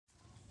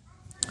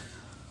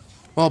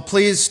Well,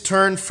 please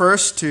turn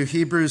first to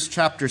Hebrews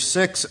chapter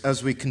 6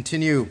 as we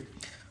continue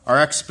our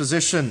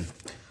exposition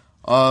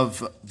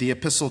of the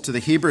epistle to the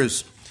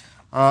Hebrews.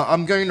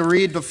 I'm going to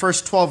read the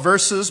first 12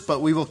 verses, but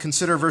we will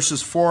consider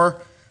verses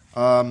 4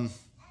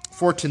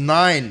 to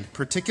 9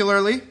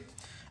 particularly.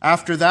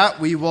 After that,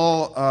 we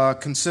will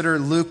consider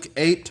Luke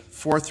 8,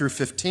 4 through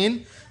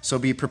 15. So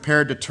be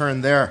prepared to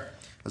turn there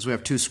as we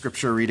have two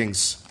scripture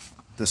readings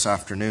this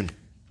afternoon.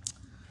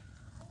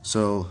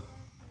 So,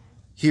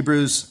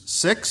 Hebrews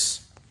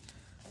 6,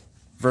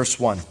 verse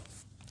 1.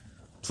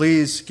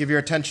 Please give your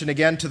attention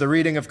again to the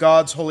reading of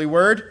God's holy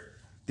word.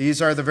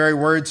 These are the very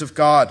words of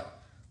God.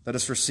 Let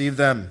us receive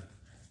them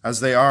as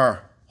they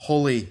are,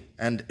 holy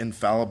and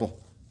infallible.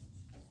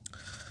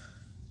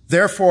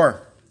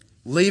 Therefore,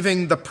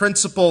 leaving the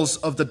principles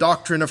of the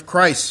doctrine of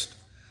Christ,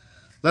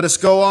 let us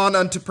go on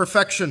unto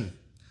perfection,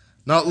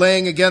 not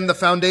laying again the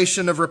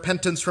foundation of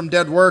repentance from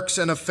dead works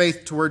and of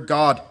faith toward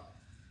God,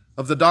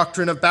 of the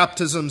doctrine of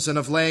baptisms and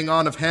of laying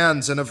on of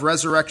hands and of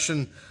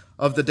resurrection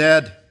of the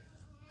dead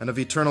and of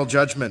eternal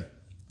judgment.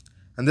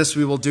 And this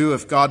we will do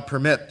if God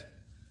permit.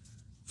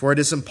 For it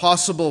is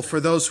impossible for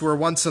those who are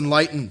once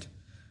enlightened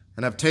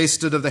and have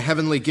tasted of the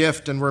heavenly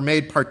gift and were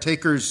made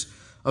partakers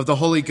of the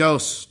Holy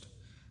Ghost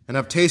and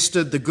have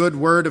tasted the good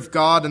word of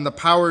God and the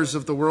powers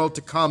of the world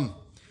to come,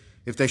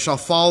 if they shall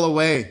fall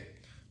away,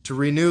 to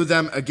renew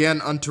them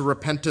again unto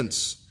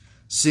repentance,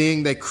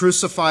 seeing they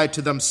crucify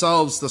to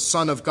themselves the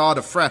Son of God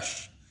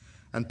afresh,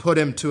 and put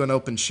him to an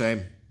open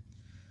shame.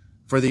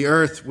 For the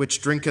earth which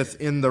drinketh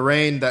in the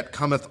rain that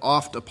cometh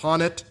oft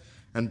upon it,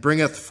 and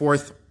bringeth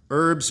forth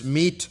herbs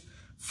meet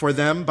for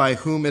them by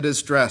whom it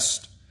is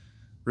dressed,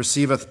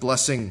 receiveth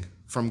blessing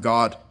from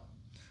God.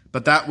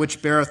 But that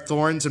which beareth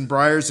thorns and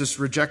briers is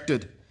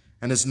rejected,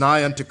 and is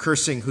nigh unto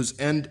cursing, whose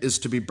end is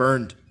to be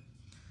burned.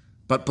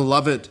 But,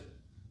 beloved,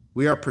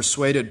 we are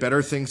persuaded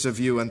better things of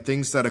you, and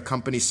things that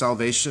accompany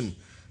salvation,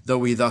 though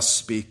we thus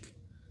speak.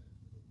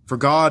 For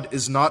God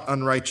is not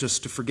unrighteous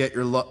to forget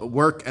your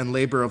work and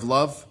labor of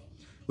love,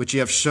 which ye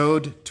have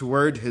showed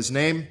toward his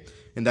name,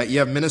 in that ye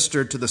have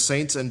ministered to the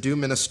saints and do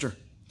minister.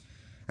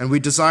 And we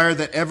desire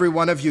that every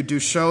one of you do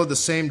show the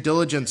same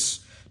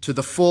diligence to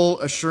the full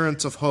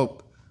assurance of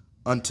hope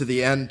unto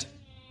the end.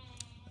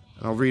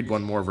 And I'll read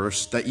one more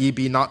verse. That ye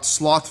be not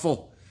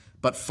slothful,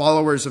 but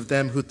followers of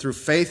them who through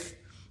faith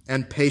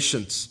and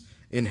patience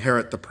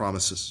inherit the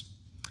promises.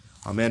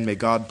 Amen. May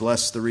God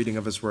bless the reading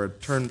of his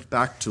word. Turn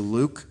back to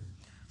Luke,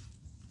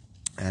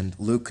 and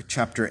Luke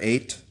chapter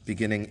 8,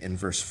 beginning in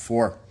verse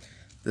 4.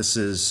 This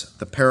is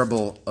the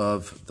parable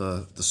of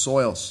the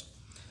soils.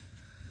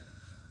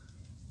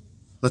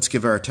 Let's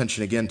give our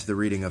attention again to the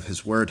reading of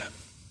his word.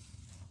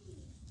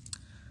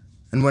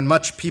 And when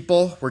much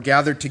people were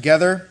gathered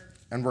together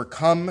and were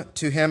come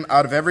to him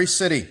out of every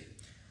city,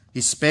 he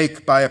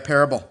spake by a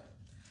parable.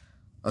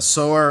 A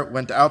sower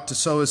went out to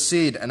sow his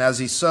seed, and as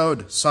he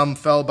sowed, some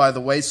fell by the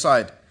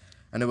wayside,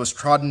 and it was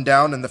trodden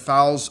down, and the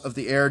fowls of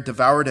the air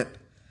devoured it.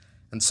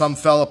 And some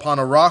fell upon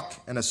a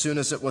rock, and as soon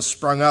as it was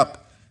sprung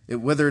up, it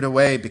withered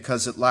away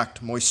because it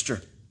lacked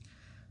moisture.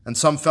 And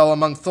some fell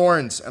among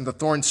thorns, and the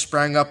thorns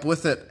sprang up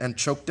with it and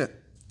choked it.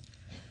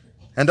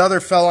 And other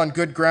fell on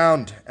good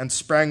ground, and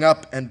sprang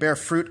up and bare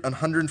fruit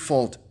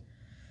 100-fold.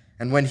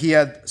 And when he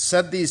had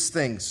said these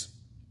things,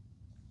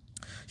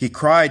 he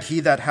cried,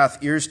 He that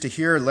hath ears to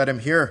hear, let him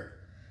hear.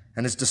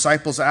 And his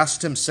disciples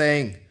asked him,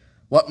 saying,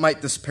 What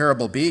might this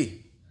parable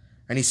be?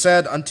 And he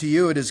said, Unto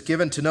you it is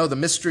given to know the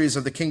mysteries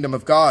of the kingdom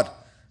of God,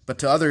 but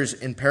to others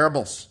in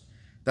parables,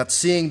 that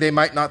seeing they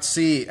might not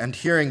see, and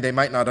hearing they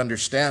might not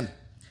understand.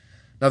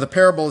 Now the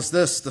parable is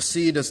this: the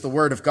seed is the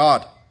word of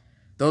God.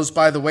 Those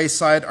by the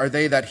wayside are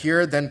they that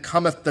hear, then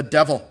cometh the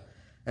devil,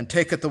 and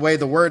taketh away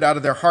the word out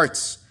of their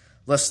hearts,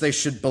 lest they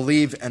should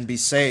believe and be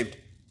saved.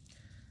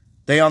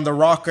 They on the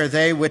rock are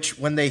they which,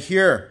 when they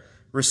hear,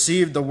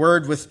 receive the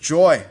word with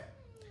joy.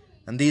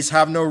 And these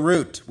have no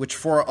root, which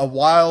for a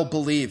while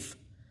believe,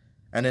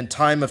 and in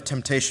time of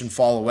temptation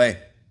fall away.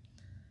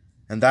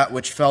 And that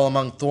which fell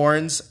among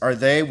thorns are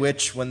they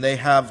which, when they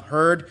have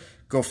heard,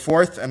 go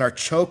forth and are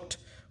choked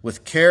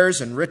with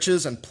cares and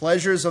riches and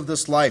pleasures of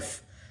this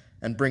life,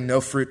 and bring no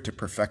fruit to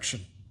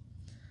perfection.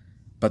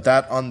 But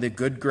that on the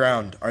good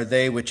ground are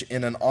they which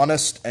in an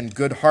honest and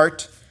good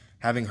heart,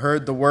 having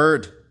heard the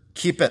word,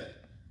 keep it,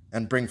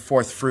 and bring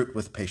forth fruit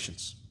with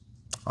patience.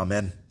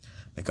 Amen.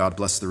 May God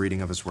bless the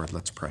reading of his word.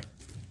 Let's pray.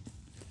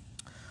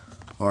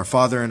 Our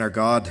Father and our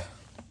God,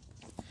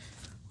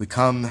 we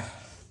come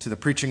to the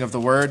preaching of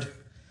the word,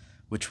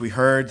 which we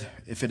heard,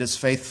 if it is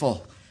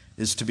faithful,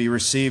 is to be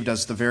received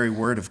as the very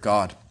word of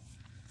God.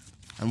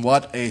 And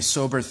what a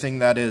sober thing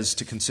that is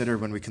to consider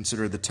when we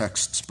consider the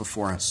texts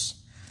before us.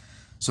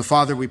 So,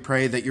 Father, we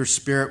pray that your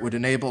Spirit would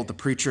enable the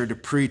preacher to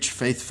preach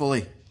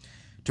faithfully,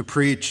 to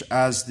preach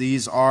as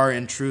these are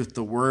in truth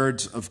the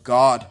words of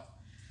God,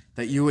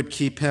 that you would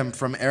keep him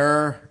from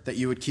error, that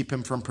you would keep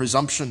him from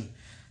presumption,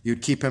 you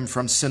would keep him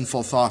from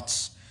sinful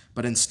thoughts,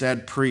 but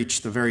instead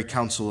preach the very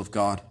counsel of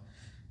God.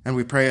 And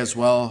we pray as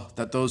well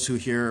that those who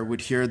hear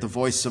would hear the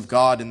voice of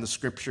God in the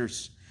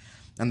Scriptures,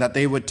 and that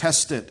they would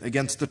test it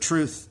against the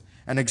truth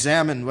and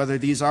examine whether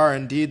these are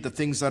indeed the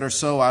things that are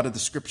so out of the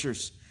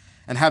Scriptures,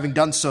 and having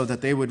done so, that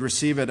they would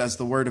receive it as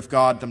the Word of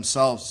God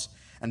themselves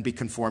and be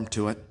conformed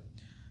to it.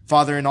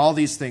 Father, in all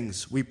these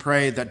things, we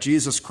pray that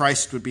Jesus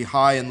Christ would be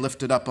high and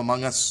lifted up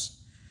among us.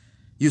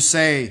 You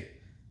say,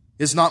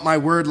 "Is not my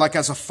word like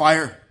as a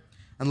fire,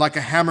 and like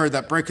a hammer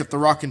that breaketh the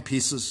rock in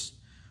pieces?"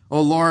 O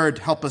Lord,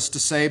 help us to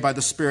say by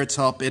the Spirit's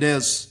help, it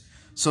is.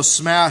 So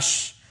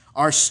smash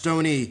our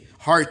stony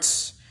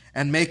hearts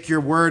and make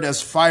your word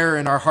as fire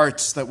in our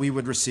hearts, that we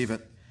would receive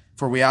it.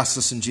 For we ask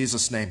this in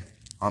Jesus' name.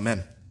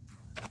 Amen.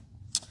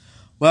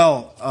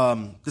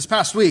 Well, this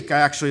past week I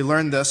actually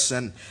learned this,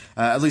 and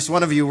at least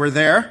one of you were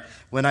there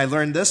when I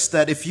learned this,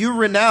 that if you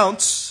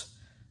renounce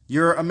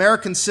your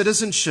American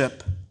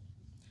citizenship,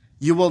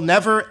 you will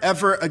never,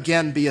 ever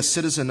again be a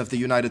citizen of the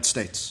United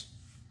States.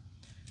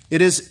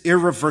 It is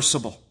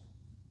irreversible.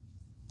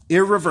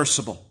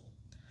 Irreversible.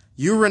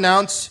 You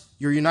renounce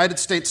your United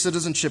States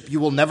citizenship, you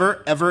will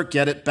never, ever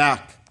get it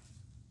back.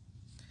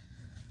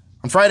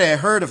 On Friday, I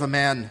heard of a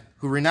man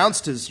who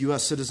renounced his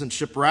U.S.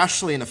 citizenship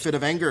rashly in a fit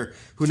of anger,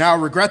 who now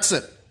regrets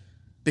it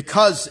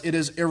because it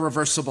is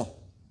irreversible.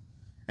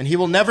 And he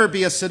will never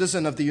be a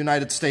citizen of the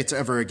United States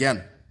ever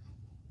again.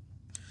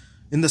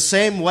 In the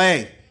same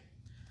way,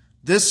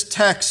 this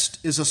text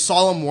is a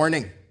solemn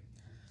warning.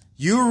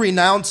 You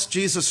renounce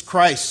Jesus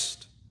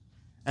Christ,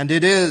 and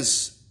it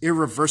is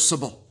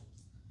irreversible.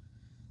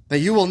 That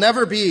you will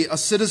never be a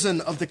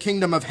citizen of the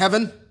kingdom of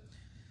heaven.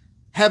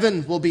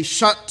 Heaven will be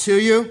shut to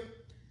you,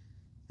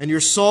 and your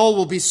soul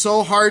will be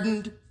so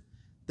hardened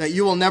that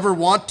you will never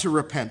want to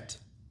repent.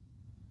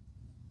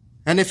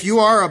 And if you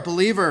are a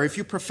believer, if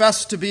you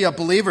profess to be a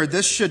believer,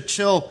 this should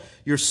chill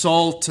your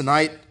soul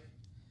tonight.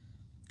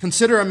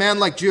 Consider a man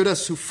like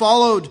Judas, who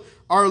followed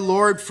our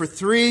Lord for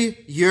 3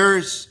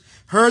 years,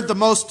 heard the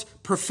most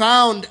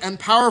profound and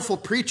powerful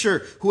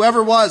preacher who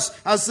ever was.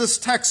 As this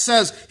text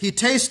says, he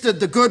tasted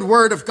the good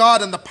word of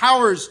God and the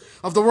powers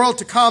of the world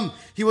to come.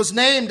 He was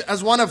named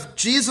as one of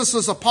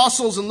Jesus'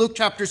 apostles in Luke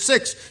chapter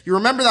 6. You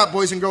remember that,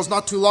 boys and girls,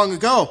 not too long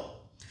ago.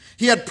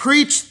 He had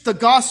preached the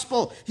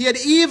gospel. He had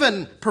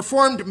even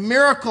performed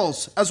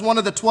miracles as one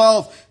of the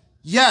 12.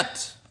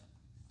 Yet,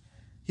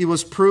 he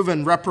was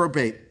proven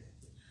reprobate,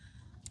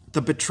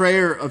 the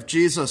betrayer of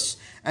Jesus,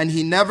 and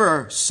he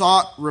never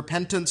sought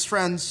repentance,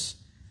 friends.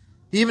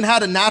 He even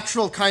had a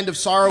natural kind of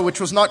sorrow,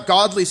 which was not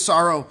godly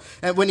sorrow,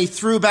 when he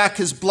threw back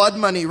his blood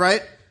money,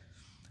 right?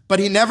 But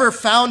he never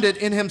found it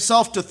in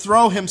himself to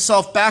throw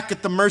himself back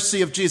at the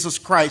mercy of Jesus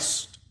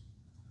Christ.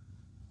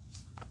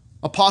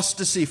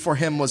 Apostasy for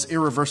him was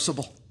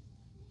irreversible.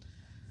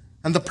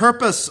 And the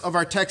purpose of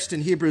our text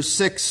in Hebrews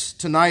 6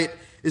 tonight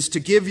is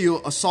to give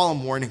you a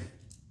solemn warning.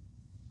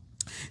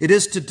 It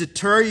is to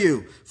deter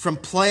you from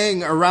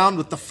playing around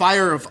with the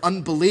fire of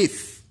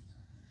unbelief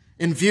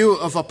in view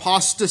of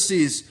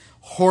apostasy's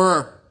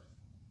horror,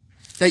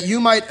 that you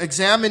might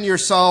examine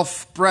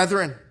yourself,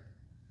 brethren.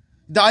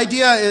 The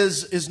idea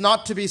is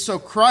not to be so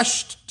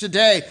crushed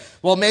today.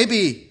 Well,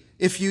 maybe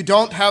if you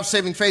don't have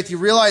saving faith, you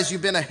realize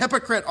you've been a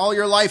hypocrite all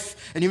your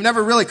life and you've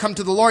never really come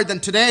to the Lord, then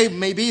today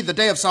may be the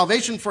day of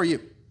salvation for you.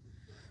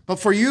 But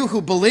for you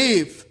who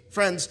believe,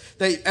 friends,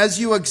 that as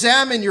you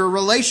examine your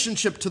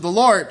relationship to the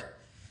Lord,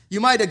 you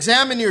might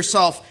examine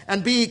yourself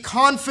and be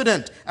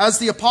confident, as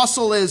the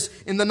apostle is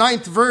in the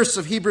 9th verse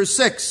of Hebrews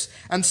 6,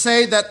 and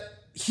say that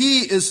he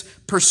is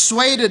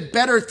persuaded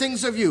better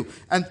things of you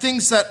and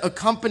things that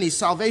accompany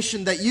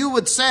salvation, that you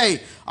would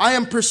say, I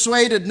am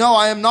persuaded. No,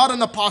 I am not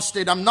an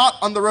apostate. I'm not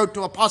on the road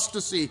to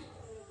apostasy.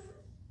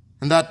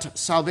 And that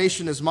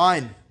salvation is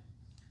mine.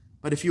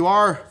 But if you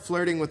are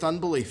flirting with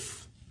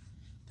unbelief,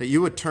 that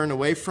you would turn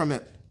away from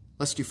it,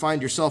 lest you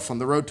find yourself on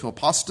the road to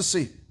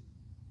apostasy.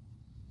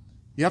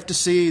 You have to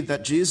see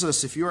that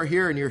Jesus, if you are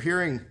here and you're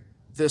hearing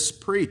this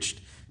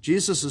preached,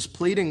 Jesus is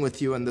pleading with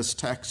you in this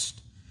text.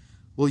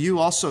 Will you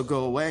also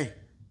go away?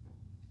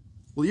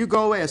 Will you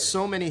go away as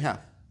so many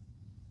have?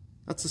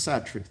 That's the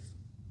sad truth.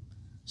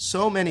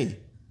 So many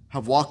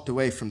have walked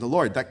away from the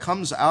Lord. That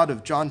comes out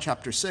of John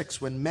chapter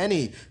 6, when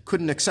many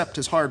couldn't accept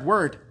his hard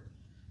word.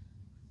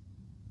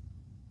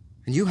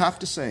 And you have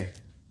to say,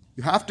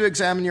 you have to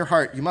examine your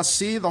heart. You must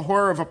see the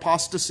horror of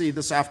apostasy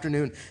this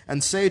afternoon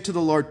and say to the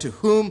Lord, to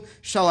whom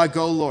shall I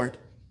go, Lord?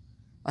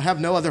 I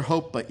have no other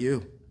hope but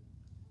you.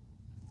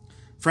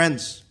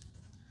 Friends,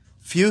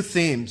 few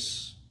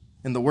themes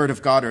in the Word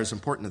of God are as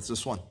important as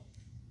this one.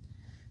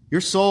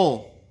 Your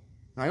soul,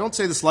 and I don't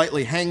say this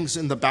lightly, hangs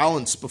in the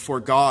balance before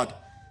God,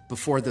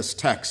 before this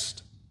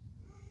text.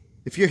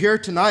 If you're here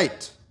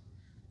tonight,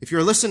 if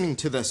you're listening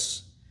to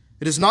this,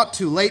 it is not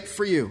too late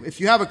for you. If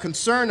you have a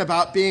concern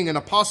about being an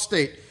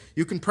apostate,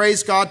 you can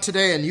praise God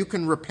today and you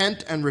can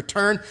repent and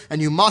return,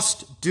 and you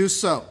must do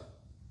so.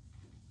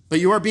 But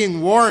you are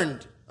being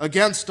warned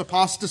against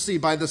apostasy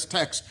by this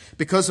text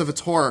because of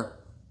its horror.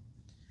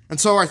 And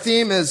so our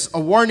theme is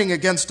a warning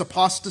against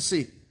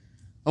apostasy,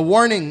 a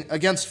warning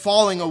against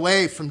falling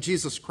away from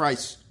Jesus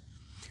Christ.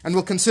 And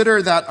we'll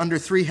consider that under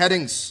 3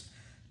 headings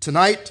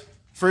tonight.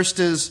 First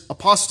is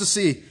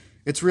apostasy,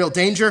 its real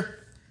danger.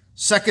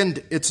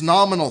 Second, it's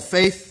nominal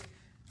faith.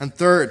 And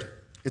third,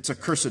 it's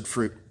accursed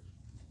fruit.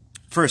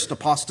 First,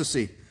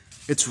 apostasy.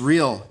 It's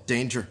real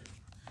danger.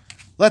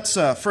 Let's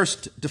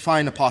first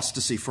define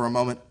apostasy for a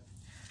moment.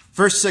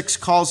 Verse 6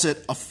 calls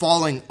it a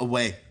falling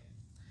away.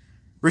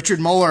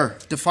 Richard Muller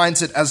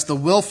defines it as the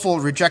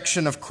willful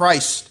rejection of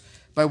Christ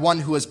by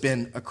one who has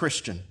been a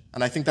Christian.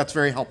 And I think that's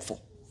very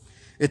helpful.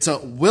 It's a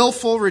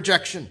willful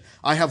rejection.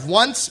 I have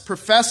once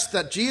professed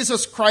that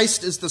Jesus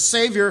Christ is the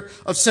Savior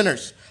of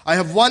sinners. I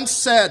have once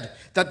said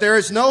that there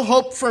is no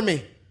hope for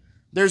me.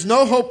 There's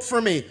no hope for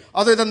me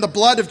other than the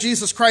blood of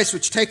Jesus Christ,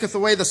 which taketh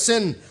away the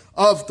sin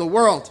of the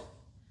world.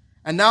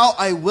 And now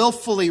I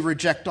willfully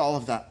reject all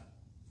of that.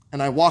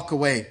 And I walk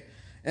away.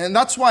 And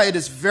that's why it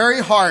is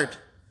very hard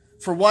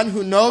for one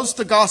who knows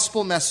the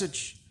gospel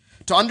message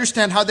to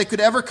understand how they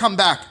could ever come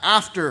back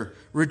after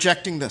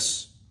rejecting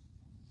this.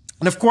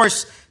 And of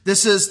course,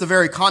 this is the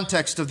very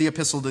context of the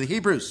epistle to the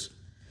Hebrews.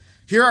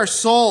 Here are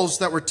souls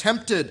that were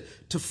tempted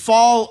to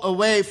fall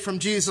away from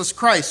Jesus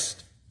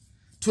Christ,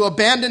 to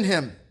abandon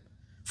him.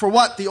 For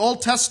what? The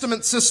Old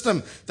Testament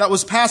system that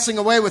was passing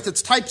away with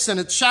its types and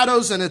its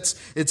shadows and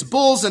its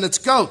bulls and its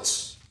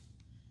goats,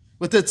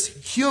 with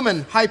its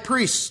human high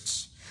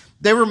priests.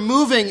 They were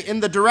moving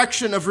in the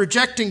direction of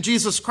rejecting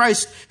Jesus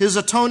Christ, his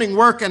atoning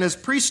work and his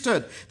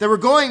priesthood. They were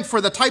going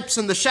for the types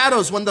and the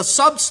shadows when the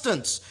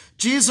substance,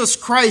 Jesus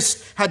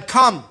Christ, had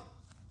come.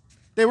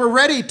 They were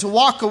ready to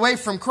walk away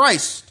from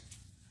Christ.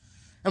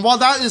 And while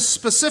that is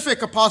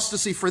specific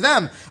apostasy for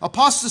them,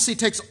 apostasy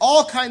takes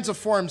all kinds of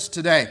forms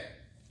today.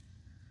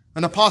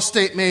 An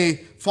apostate may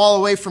fall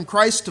away from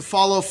Christ to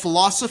follow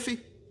philosophy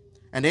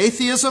and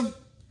atheism.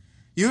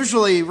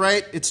 Usually,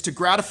 right, it's to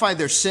gratify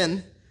their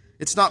sin.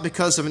 It's not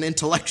because of an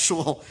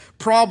intellectual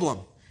problem.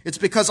 It's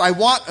because I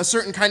want a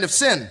certain kind of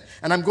sin,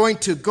 and I'm going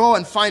to go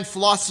and find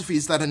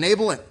philosophies that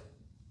enable it.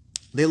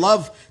 They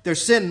love their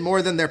sin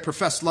more than their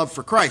professed love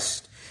for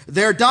Christ.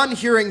 They're done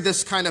hearing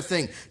this kind of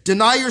thing.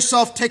 Deny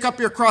yourself, take up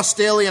your cross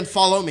daily, and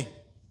follow me.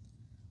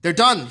 They're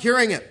done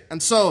hearing it.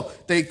 And so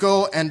they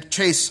go and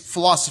chase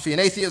philosophy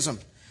and atheism.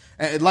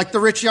 Like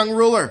the rich young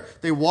ruler,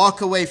 they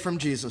walk away from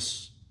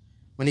Jesus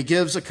when he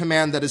gives a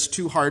command that is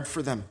too hard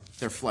for them,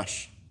 their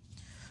flesh.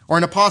 Or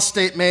an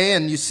apostate may,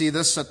 and you see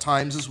this at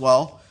times as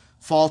well,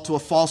 fall to a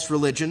false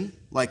religion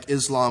like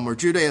Islam or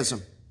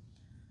Judaism.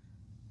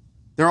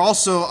 There are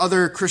also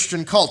other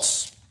Christian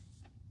cults,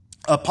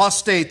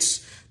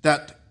 apostates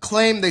that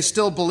claim they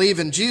still believe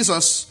in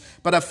Jesus,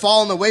 but have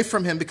fallen away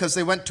from him because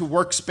they went to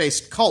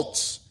works-based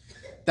cults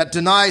that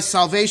deny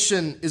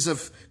salvation is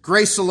of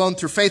grace alone,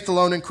 through faith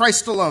alone, in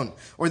Christ alone,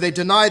 or they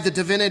deny the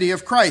divinity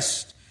of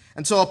Christ.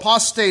 And so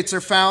apostates are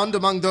found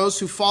among those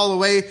who fall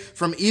away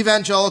from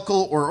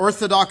evangelical or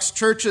Orthodox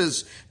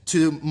churches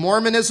to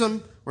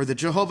Mormonism or the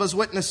Jehovah's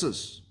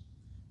Witnesses.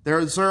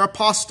 Those are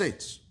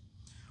apostates.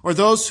 Or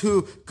those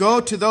who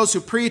go to those who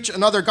preach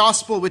another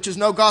gospel, which is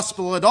no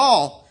gospel at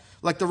all,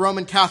 like the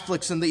Roman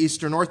Catholics and the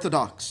Eastern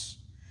Orthodox.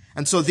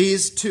 And so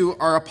these too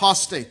are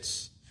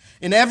apostates.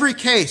 In every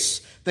case,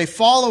 they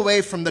fall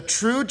away from the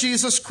true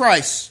Jesus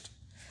Christ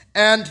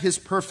and his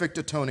perfect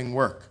atoning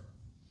work.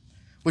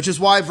 Which is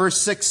why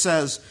verse 6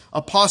 says,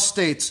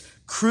 apostates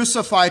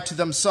crucify to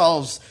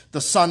themselves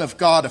the Son of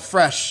God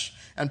afresh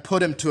and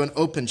put him to an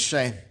open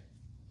shame.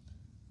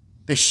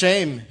 They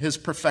shame his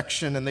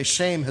perfection and they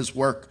shame his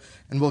work.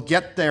 And we'll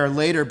get there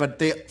later, but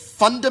they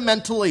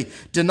fundamentally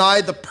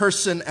deny the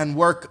person and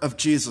work of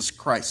Jesus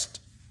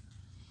Christ.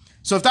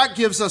 So if that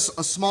gives us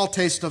a small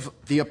taste of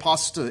the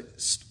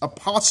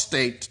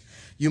apostate,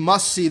 you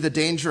must see the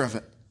danger of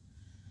it.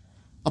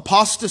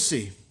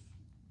 Apostasy,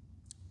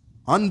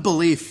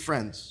 unbelief,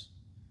 friends,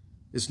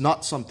 is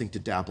not something to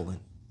dabble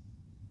in.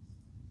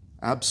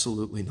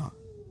 Absolutely not.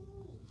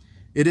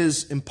 It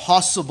is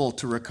impossible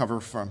to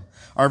recover from.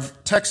 Our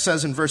text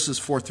says in verses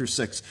 4 through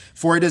 6,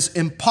 for it is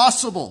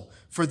impossible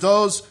for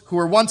those who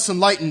were once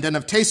enlightened and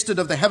have tasted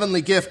of the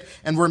heavenly gift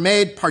and were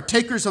made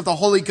partakers of the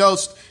Holy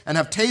Ghost and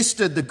have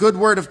tasted the good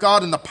word of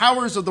God and the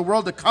powers of the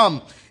world to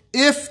come,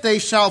 if they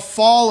shall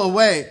fall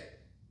away,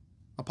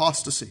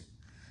 apostasy,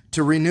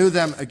 to renew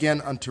them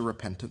again unto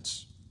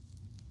repentance.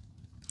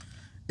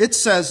 It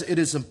says it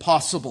is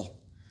impossible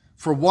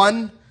for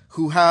one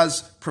who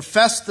has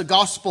professed the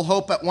gospel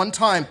hope at one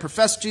time,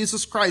 professed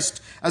Jesus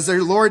Christ as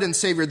their Lord and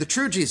Savior, the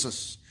true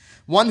Jesus,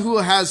 one who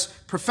has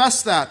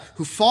professed that,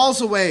 who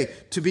falls away,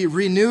 to be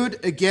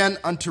renewed again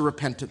unto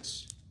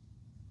repentance.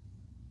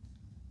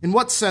 In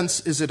what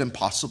sense is it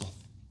impossible?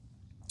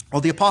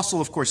 Well, the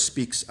apostle, of course,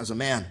 speaks as a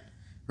man,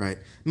 right?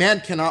 Man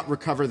cannot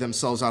recover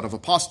themselves out of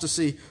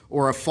apostasy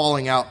or of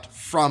falling out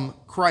from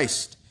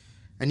Christ.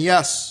 And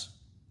yes,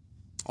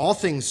 all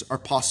things are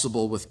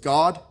possible with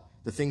God.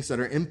 The things that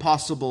are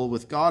impossible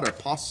with God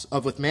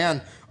with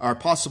man are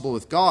possible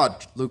with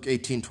God. Luke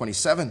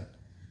 18:27.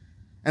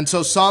 And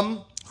so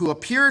some who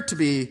appear to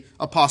be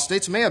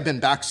apostates may have been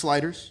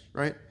backsliders,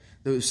 right?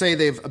 They say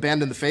they've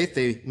abandoned the faith.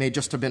 They may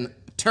just have been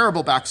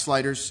terrible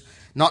backsliders,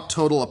 not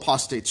total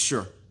apostates,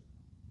 sure.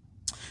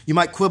 You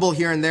might quibble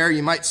here and there.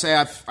 You might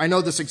say, I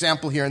know this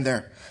example here and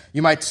there.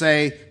 You might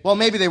say, well,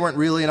 maybe they weren't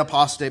really an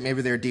apostate.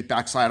 Maybe they're a deep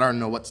backside. I don't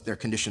know what their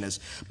condition is.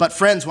 But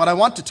friends, what I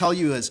want to tell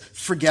you is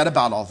forget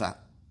about all that.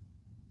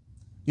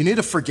 You need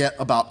to forget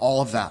about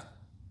all of that.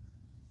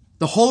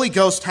 The Holy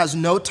Ghost has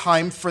no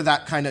time for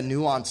that kind of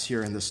nuance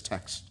here in this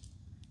text.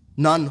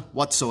 None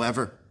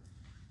whatsoever.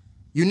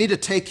 You need to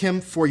take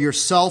him for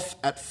yourself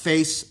at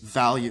face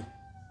value.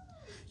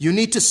 You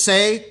need to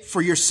say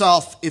for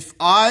yourself, if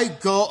I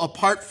go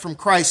apart from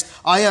Christ,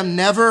 I am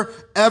never,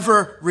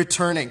 ever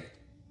returning.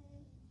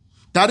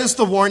 That is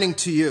the warning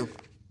to you.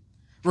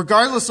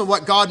 Regardless of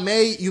what God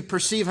may you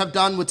perceive have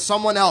done with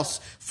someone else,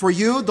 for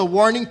you, the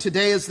warning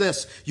today is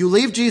this. You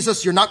leave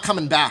Jesus, you're not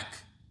coming back.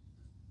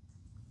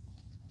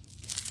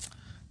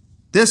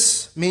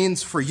 This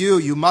means for you,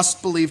 you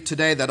must believe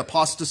today that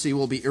apostasy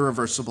will be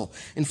irreversible.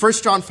 In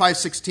 1 John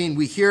 5:16,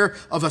 we hear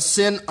of a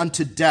sin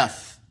unto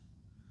death.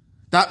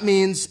 That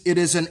means it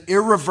is an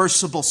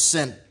irreversible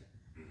sin.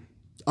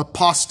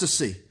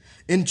 Apostasy.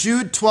 In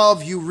Jude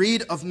 12, you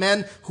read of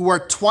men who are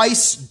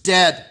twice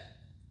dead.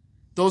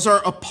 Those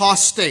are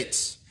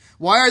apostates.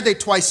 Why are they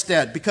twice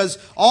dead? Because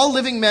all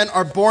living men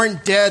are born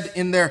dead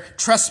in their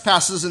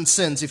trespasses and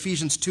sins,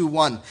 Ephesians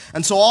 2:1.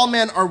 And so all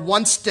men are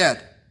once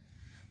dead.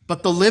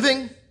 But the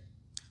living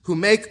who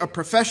make a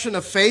profession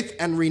of faith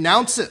and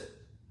renounce it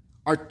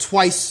are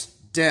twice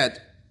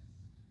dead.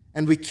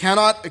 And we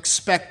cannot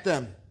expect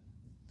them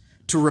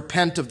to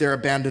repent of their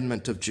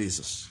abandonment of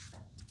Jesus.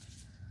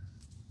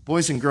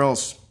 Boys and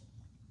girls,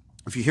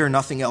 if you hear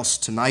nothing else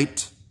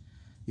tonight,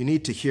 you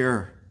need to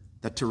hear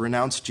that to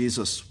renounce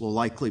Jesus will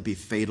likely be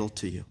fatal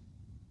to you.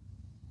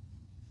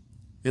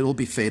 It will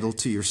be fatal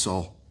to your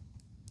soul.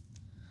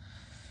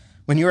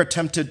 When you are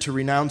tempted to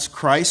renounce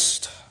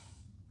Christ,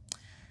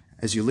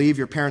 as you leave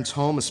your parents'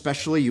 home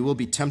especially, you will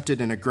be tempted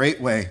in a great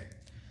way.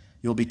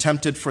 You'll be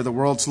tempted for the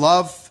world's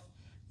love.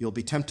 You'll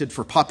be tempted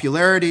for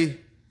popularity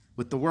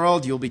with the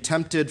world. You'll be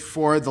tempted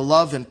for the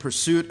love and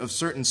pursuit of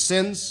certain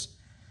sins.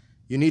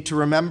 You need to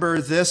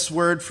remember this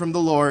word from the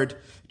Lord.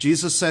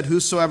 Jesus said,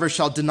 whosoever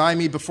shall deny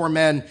me before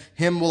men,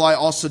 him will I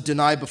also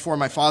deny before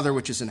my Father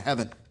which is in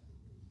heaven.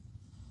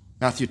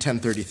 Matthew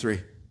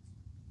 10:33.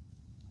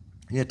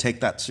 You need to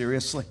take that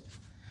seriously.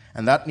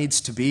 And that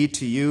needs to be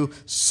to you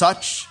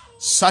such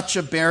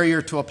a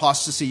barrier to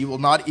apostasy, you will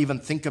not even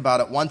think about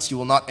it once, you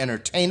will not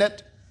entertain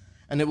it,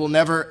 and it will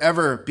never,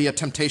 ever be a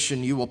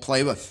temptation you will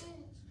play with.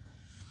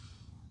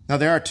 Now,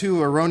 there are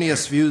two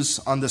erroneous views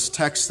on this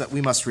text that we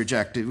must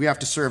reject. We have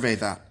to survey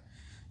that.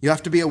 You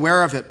have to be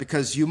aware of it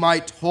because you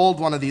might hold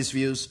one of these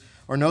views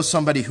or know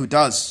somebody who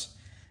does.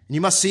 And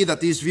you must see that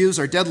these views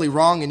are deadly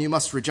wrong and you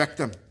must reject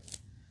them.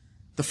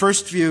 The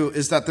first view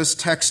is that this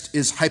text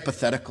is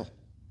hypothetical.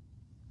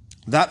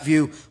 That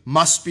view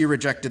must be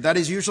rejected. That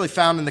is usually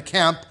found in the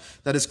camp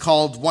that is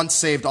called once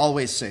saved,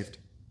 always saved.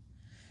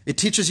 It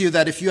teaches you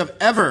that if you have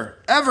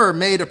ever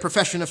made a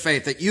profession of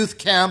faith at youth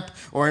camp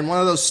or in one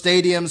of those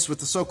stadiums with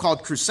the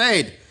so-called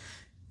crusade,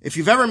 if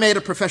you've ever made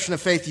a profession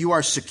of faith, you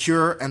are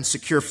secure and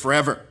secure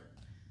forever.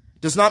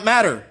 It does not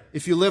matter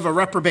if you live a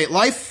reprobate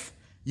life,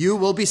 you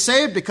will be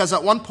saved because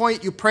at one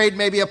point you prayed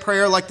maybe a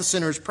prayer like the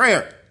sinner's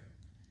prayer.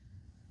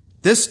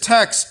 This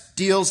text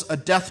deals a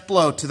death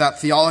blow to that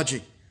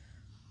theology.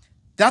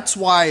 That's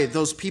why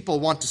those people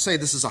want to say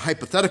this is a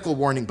hypothetical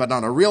warning, but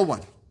not a real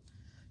one.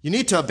 You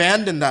need to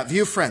abandon that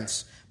view,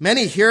 friends.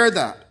 Many hear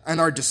that and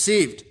are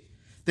deceived.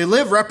 They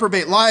live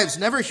reprobate lives,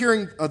 never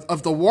hearing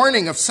of the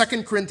warning of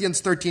 2 Corinthians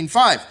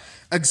 13:5.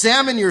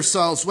 Examine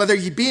yourselves whether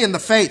ye be in the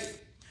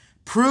faith.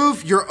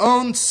 Prove your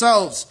own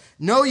selves.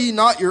 Know ye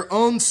not your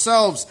own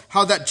selves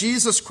how that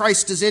Jesus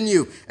Christ is in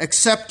you,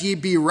 except ye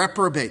be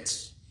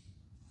reprobates.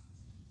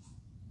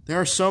 There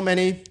are so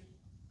many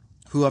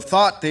who have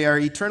thought they are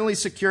eternally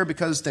secure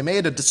because they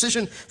made a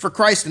decision for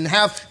Christ and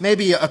have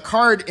maybe a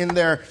card in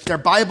their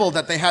Bible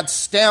that they had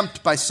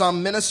stamped by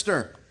some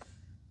minister.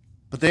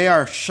 But they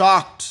are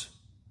shocked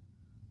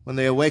when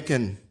they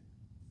awaken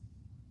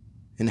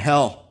in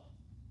hell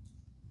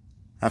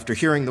after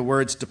hearing the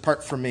words,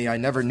 "Depart from me, I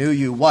never knew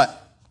you."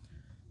 What?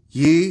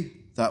 Ye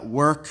that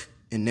work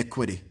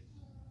iniquity.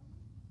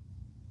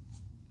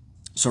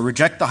 So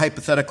reject the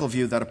hypothetical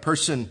view that a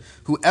person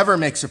who ever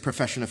makes a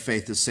profession of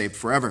faith is saved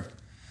forever.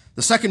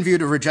 The second view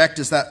to reject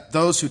is that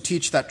those who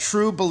teach that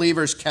true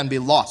believers can be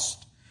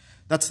lost.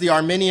 That's the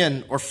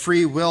Arminian or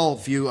free will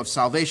view of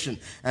salvation,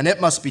 and it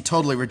must be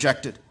totally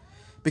rejected.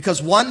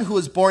 Because one who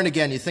is born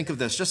again, you think of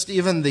this, just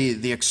even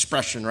the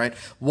expression, right?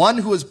 One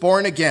who is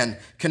born again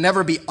can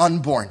never be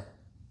unborn.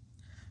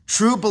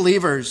 True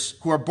believers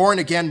who are born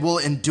again will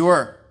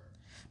endure.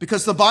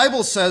 Because the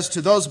Bible says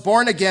to those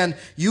born again,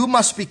 you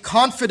must be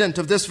confident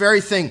of this very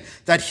thing,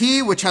 that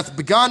he which hath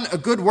begun a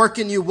good work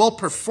in you will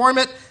perform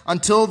it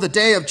until the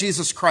day of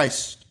Jesus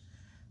Christ.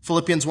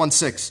 Philippians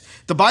 1:6.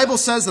 The Bible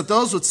says that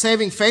those with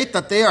saving faith,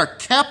 that they are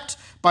kept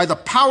by the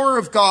power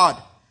of God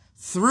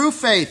through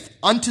faith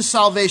unto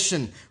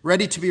salvation,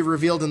 ready to be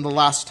revealed in the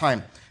last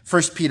time.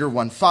 1 Peter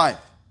 1:5.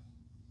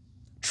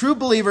 True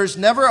believers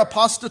never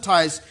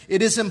apostatize.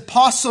 It is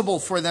impossible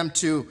for them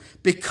to,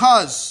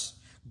 because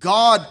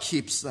God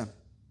keeps them.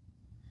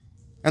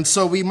 And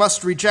so we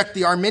must reject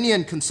the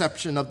Arminian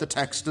conception of the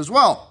text as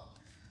well.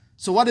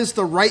 So what is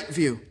the right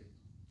view?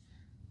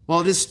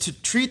 Well, it is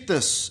to treat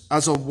this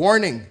as a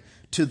warning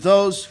to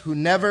those who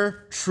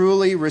never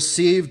truly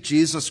receive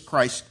Jesus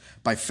Christ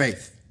by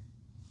faith.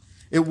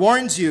 It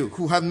warns you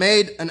who have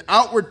made an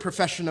outward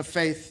profession of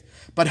faith,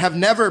 but have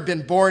never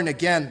been born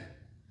again,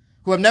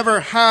 who have never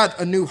had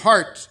a new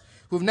heart,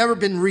 who have never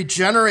been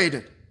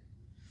regenerated,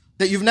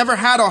 that you've never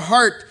had a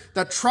heart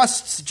that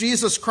trusts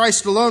Jesus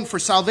Christ alone for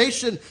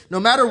salvation, no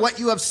matter what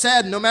you have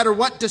said, no matter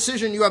what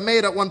decision you have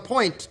made at one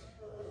point,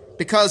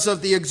 because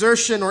of the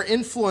exertion or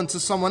influence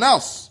of someone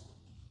else.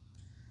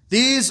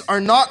 These are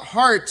not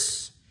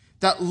hearts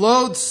that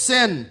loathe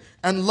sin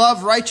and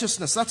love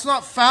righteousness. That's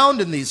not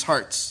found in these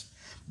hearts.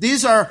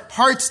 These are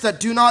hearts that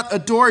do not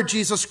adore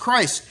Jesus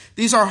Christ.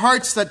 These are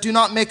hearts that do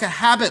not make a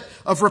habit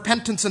of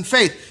repentance and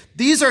faith.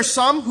 These are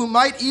some who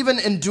might even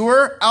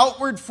endure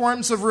outward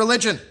forms of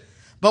religion,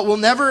 but will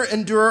never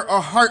endure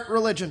a heart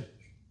religion.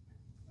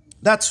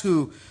 That's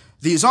who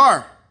these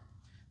are.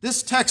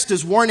 This text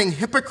is warning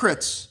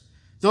hypocrites,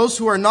 those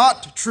who are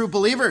not true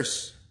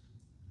believers.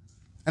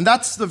 And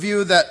that's the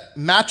view that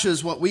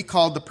matches what we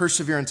call the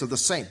perseverance of the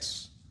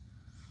saints.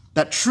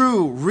 That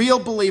true, real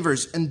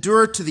believers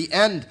endure to the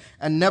end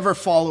and never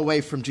fall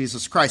away from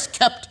Jesus Christ,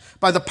 kept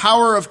by the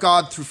power of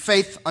God through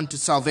faith unto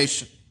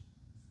salvation.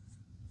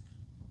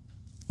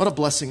 What a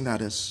blessing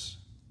that is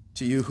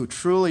to you who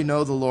truly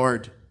know the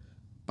Lord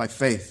by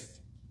faith.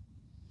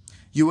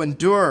 You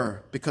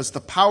endure because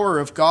the power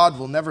of God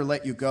will never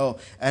let you go.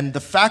 And the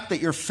fact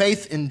that your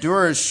faith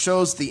endures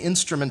shows the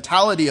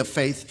instrumentality of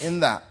faith in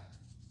that.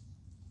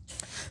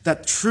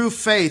 That true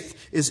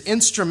faith is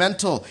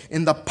instrumental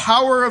in the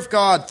power of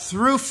God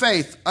through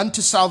faith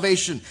unto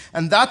salvation.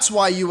 And that's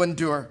why you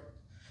endure.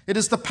 It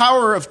is the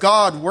power of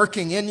God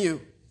working in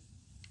you.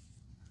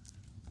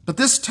 But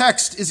this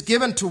text is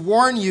given to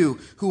warn you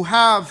who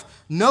have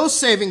no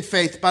saving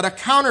faith, but a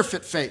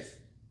counterfeit faith.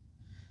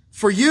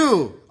 For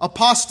you,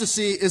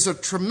 apostasy is a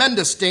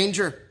tremendous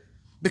danger,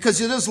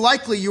 because it is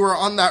likely you are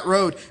on that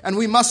road. And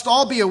we must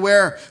all be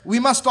aware, we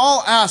must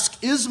all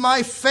ask, is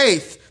my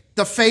faith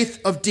the faith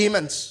of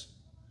demons?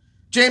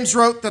 James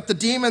wrote that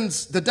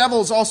the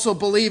devils also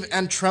believe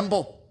and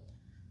tremble.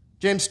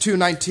 James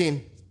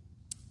 2:19.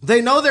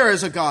 They know there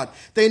is a God.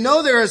 They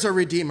know there is a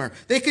Redeemer.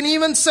 They can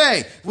even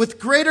say with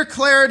greater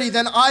clarity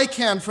than I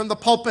can from the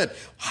pulpit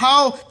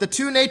how the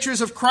two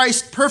natures of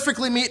Christ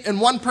perfectly meet in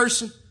one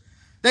person.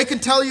 They can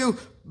tell you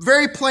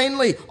very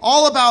plainly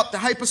all about the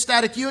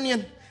hypostatic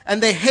union,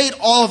 and they hate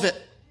all of it.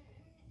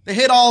 They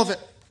hate all of it.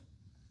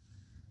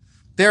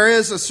 There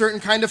is a certain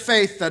kind of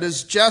faith that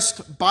is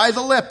just by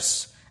the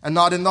lips and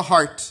not in the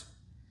heart.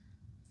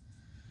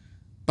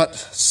 But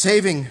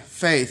saving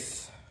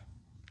faith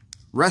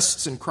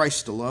rests in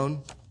Christ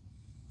alone,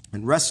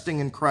 and resting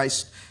in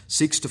Christ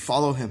seeks to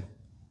follow him.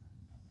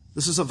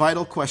 This is a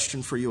vital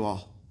question for you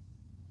all.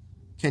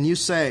 Can you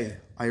say,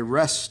 I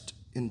rest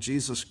in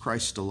Jesus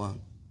Christ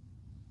alone?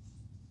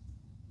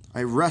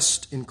 I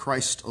rest in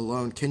Christ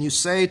alone. Can you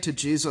say to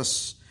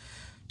Jesus,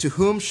 to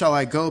whom shall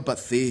I go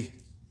but thee?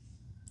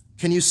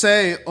 Can you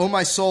say, O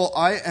my soul,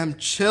 I am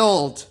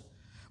chilled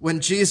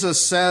when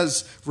Jesus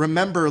says,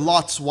 remember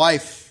Lot's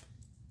wife?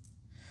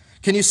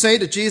 Can you say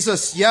to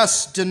Jesus,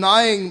 yes,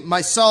 denying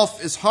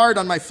myself is hard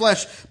on my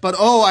flesh, but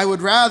oh, I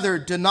would rather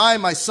deny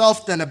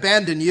myself than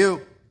abandon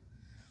you.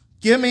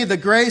 Give me the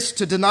grace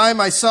to deny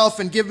myself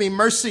and give me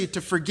mercy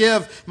to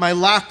forgive my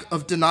lack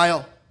of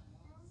denial.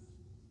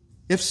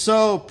 If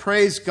so,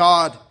 praise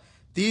God.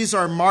 These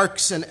are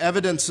marks and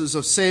evidences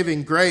of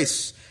saving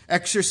grace,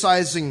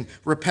 exercising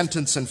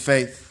repentance and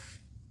faith.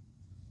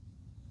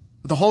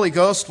 The Holy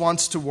Ghost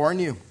wants to warn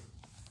you.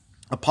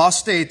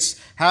 Apostates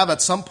have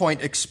at some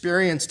point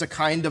experienced a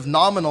kind of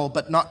nominal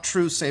but not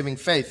true saving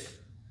faith.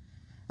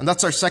 And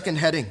that's our second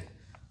heading,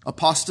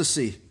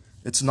 apostasy,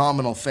 it's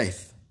nominal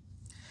faith.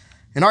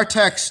 In our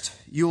text,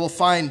 you will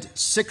find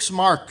 6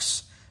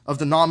 marks of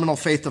the nominal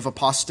faith of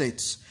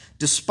apostates.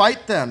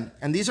 Despite them,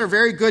 and these are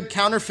very good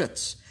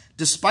counterfeits,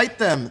 despite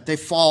them, they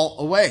fall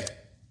away.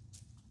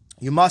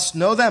 You must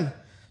know them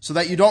so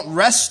that you don't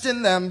rest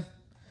in them,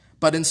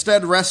 but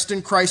instead rest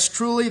in Christ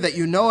truly, that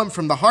you know him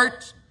from the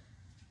heart,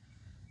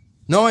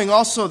 knowing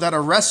also that a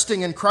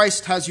resting in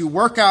Christ has you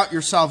work out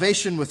your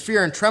salvation with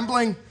fear and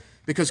trembling,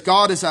 because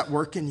God is at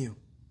work in you.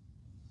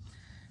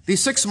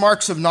 These 6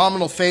 marks of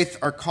nominal faith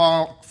are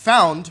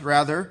found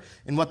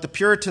in what the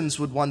Puritans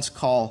would once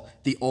call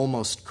the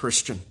almost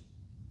Christian.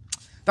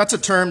 That's a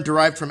term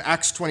derived from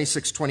Acts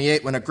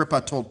 26:28, when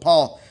Agrippa told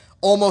Paul,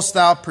 almost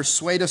thou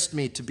persuadest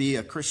me to be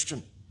a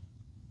Christian.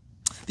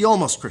 The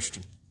almost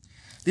Christian.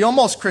 The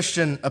almost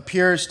Christian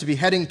appears to be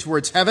heading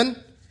towards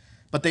heaven,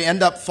 but they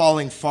end up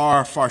falling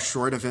far, far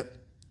short of it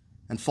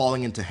and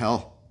falling into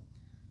hell.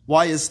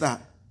 Why is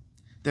that?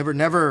 They were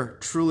never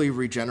truly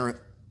regenerate.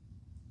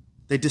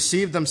 They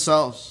deceive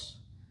themselves.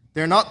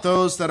 They're not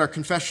those that our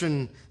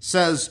confession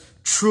says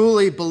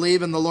truly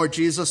believe in the Lord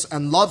Jesus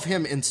and love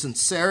him in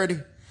sincerity,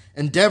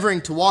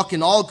 endeavoring to walk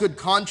in all good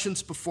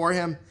conscience before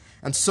him.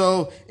 And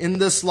so in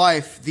this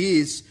life,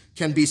 these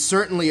can be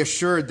certainly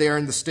assured they are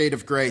in the state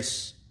of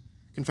grace.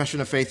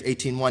 Confession of Faith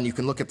 18:1. You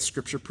can look at the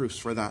scripture proofs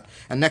for that.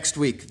 And next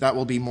week, that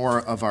will be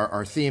more of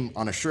our theme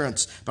on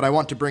assurance. But I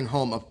want to bring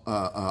home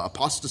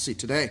apostasy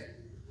today.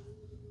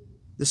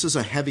 This is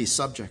a heavy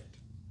subject.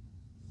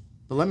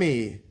 But let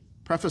me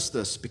preface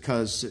this,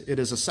 because it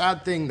is a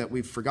sad thing that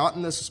we've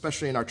forgotten this,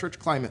 especially in our church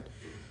climate.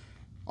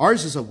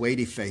 Ours is a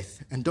weighty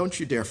faith, and don't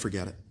you dare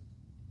forget it.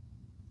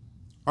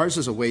 Ours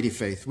is a weighty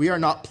faith. We are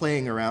not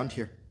playing around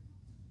here.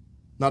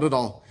 Not at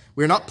all.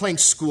 We are not playing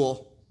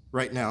school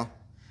right now.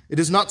 It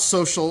is not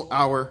social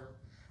hour.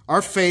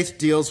 Our faith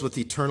deals with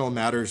eternal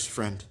matters,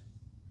 friend.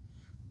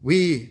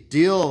 We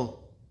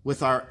deal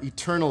with our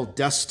eternal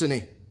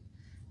destiny.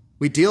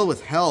 We deal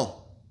with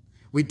hell.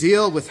 We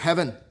deal with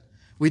heaven.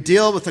 We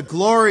deal with the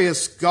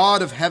glorious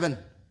God of heaven.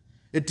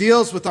 It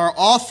deals with our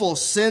awful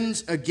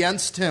sins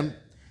against him,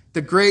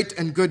 the great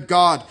and good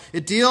God.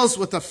 It deals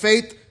with a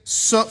faith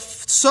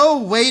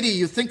so weighty,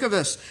 you think of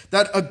this,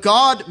 that a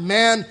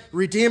God-man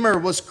Redeemer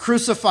was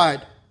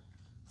crucified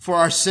for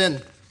our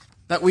sin,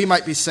 that we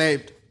might be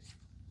saved.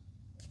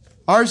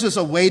 Ours is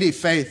a weighty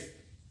faith.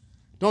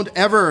 Don't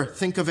ever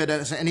think of it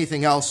as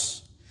anything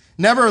else.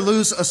 Never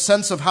lose a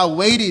sense of how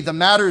weighty the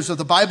matters of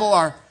the Bible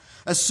are.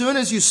 As soon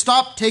as you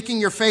stop taking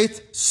your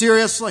faith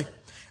seriously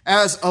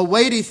as a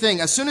weighty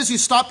thing, as soon as you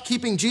stop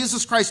keeping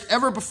Jesus Christ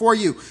ever before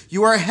you,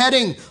 you are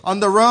heading on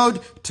the road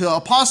to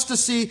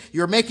apostasy.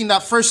 You're making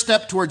that first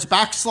step towards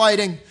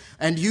backsliding,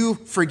 and you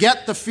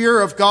forget the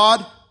fear of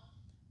God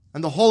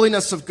and the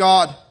holiness of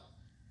God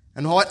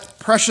and what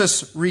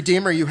precious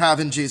Redeemer you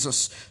have in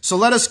Jesus. So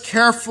let us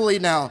carefully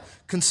now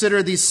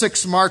consider these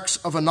 6 marks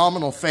of a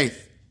nominal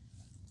faith.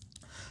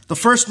 The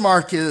first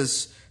mark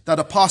is that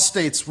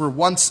apostates were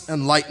once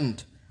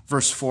enlightened,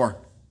 verse 4.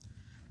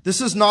 This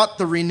is not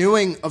the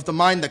renewing of the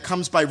mind that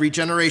comes by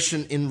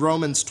regeneration in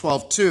Romans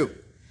 12:2,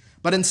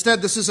 but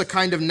instead this is a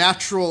kind of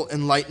natural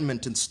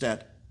enlightenment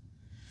instead.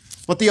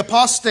 What the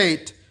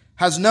apostate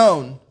has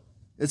known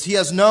is he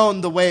has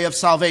known the way of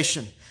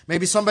salvation.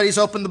 Maybe somebody's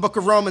opened the book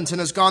of Romans and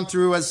has gone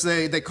through, as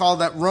they call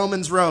that,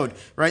 Romans road,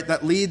 right?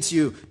 That leads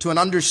you to an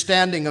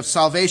understanding of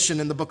salvation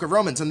in the book of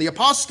Romans. And the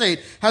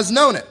apostate has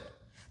known it.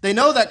 They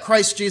know that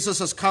Christ Jesus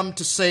has come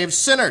to save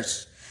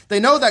sinners. They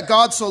know that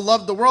God so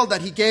loved the world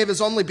that he gave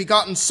his only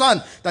begotten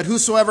Son, that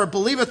whosoever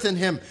believeth in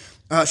him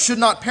should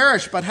not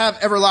perish but have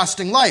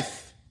everlasting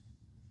life.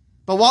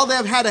 But while they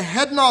have had a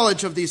head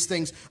knowledge of these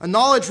things, a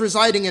knowledge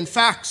residing in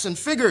facts and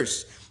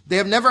figures, they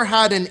have never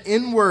had an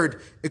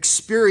inward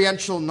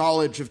experiential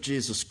knowledge of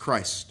Jesus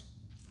Christ.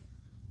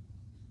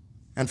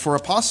 And for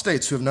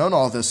apostates who have known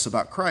all this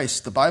about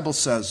Christ, the Bible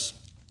says,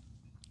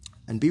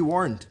 and be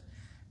warned,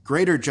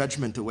 greater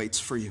judgment awaits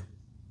for you.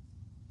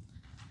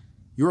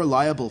 You are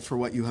liable for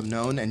what you have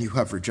known and you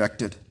have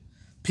rejected.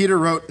 Peter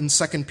wrote in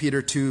 2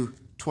 Peter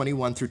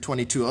 2:21 through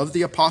 22 of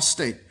the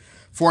apostate,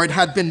 for it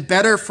had been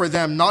better for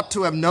them not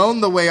to have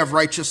known the way of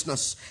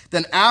righteousness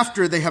than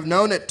after they have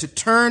known it to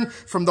turn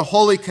from the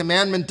holy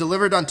commandment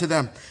delivered unto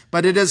them.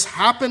 But it has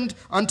happened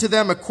unto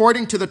them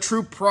according to the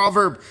true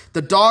proverb,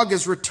 the dog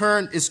is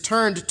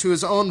turned to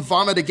his own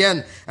vomit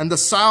again, and the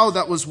sow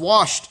that was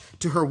washed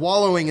to her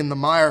wallowing in the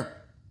mire.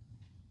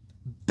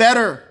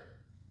 Better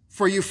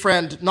for you,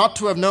 friend, not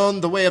to have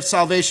known the way of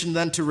salvation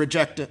than to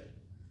reject it.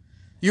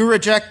 You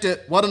reject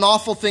it. What an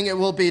awful thing it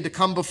will be to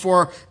come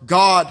before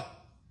God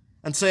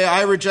and say,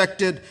 I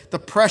rejected the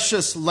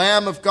precious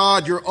Lamb of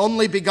God, your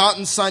only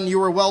begotten Son,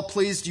 you are well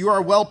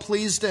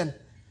pleased in.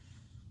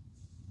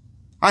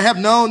 I have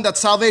known that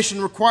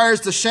salvation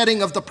requires the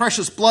shedding of the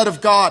precious blood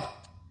of God,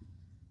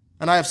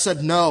 and I have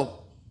said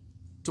no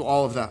to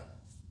all of that.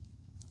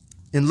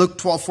 In Luke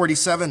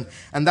 12:47,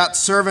 and that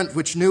servant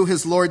which knew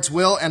his Lord's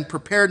will and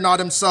prepared not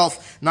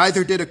himself,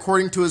 neither did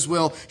according to his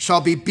will, shall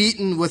be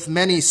beaten with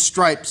many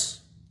stripes.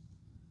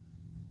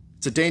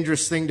 It's a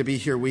dangerous thing to be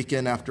here week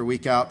in after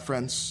week out,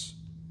 friends,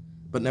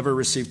 but never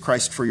receive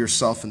Christ for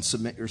yourself and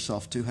submit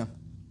yourself to him.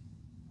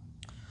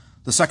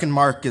 The second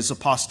mark is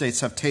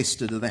apostates have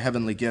tasted of the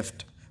heavenly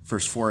gift.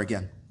 Verse 4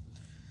 again.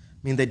 I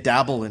mean, they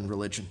dabble in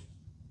religion.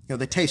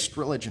 They taste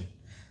religion.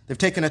 They've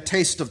taken a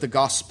taste of the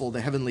gospel,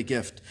 the heavenly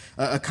gift,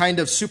 a kind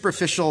of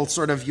superficial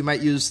sort of, you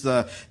might use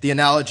the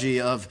analogy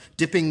of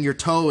dipping your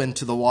toe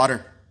into the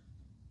water.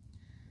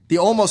 The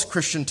almost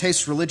Christian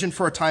tastes religion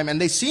for a time,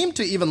 and they seem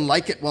to even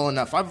like it well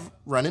enough. I've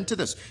run into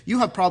this. You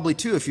have probably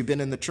too, if you've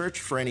been in the church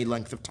for any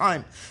length of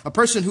time. A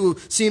person who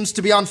seems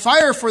to be on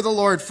fire for the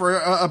Lord for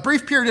a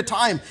brief period of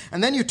time,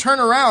 and then you turn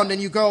around and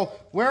you go,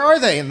 where are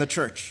they in the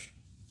church?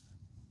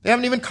 They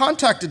haven't even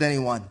contacted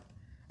anyone.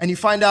 And you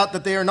find out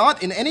that they are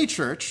not in any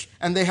church,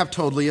 and they have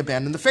totally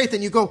abandoned the faith.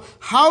 And you go,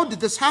 how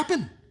did this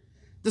happen?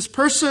 This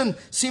person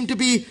seemed to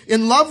be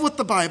in love with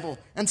the Bible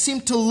and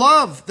seemed to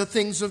love the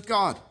things of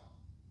God.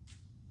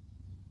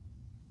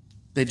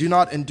 They do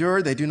not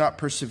endure, they do not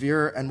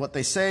persevere, and what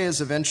they say is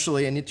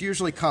eventually, and it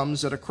usually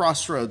comes at a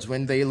crossroads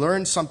when they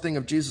learn something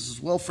of Jesus'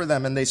 will for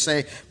them, and they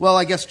say, well,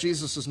 I guess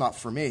Jesus is not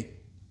for me.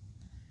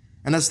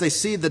 And as they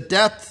see the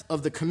depth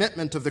of the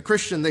commitment of the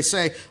Christian, they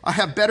say, I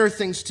have better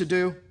things to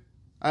do.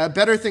 I have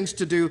better things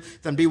to do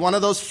than be one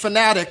of those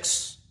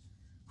fanatics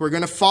who are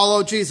going to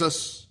follow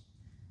Jesus.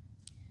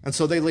 And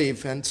so they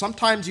leave. And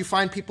sometimes you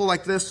find people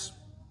like this.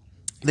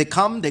 They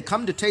come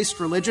to taste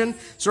religion,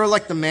 sort of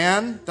like the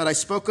man that I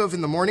spoke of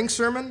in the morning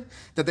sermon,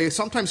 that they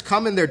sometimes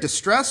come in their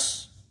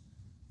distress.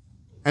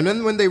 And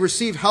then when they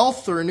receive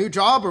health or a new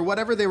job or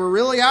whatever they were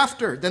really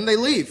after, then they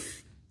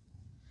leave,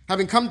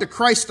 having come to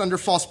Christ under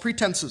false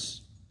pretenses.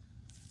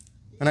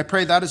 And I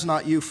pray that is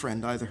not you,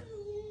 friend, either.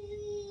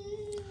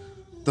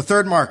 The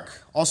third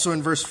mark, also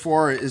in verse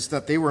 4, is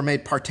that they were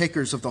made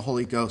partakers of the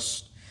Holy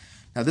Ghost.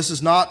 Now, this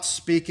is not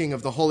speaking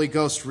of the Holy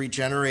Ghost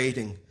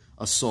regenerating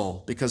a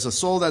soul, because a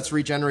soul that's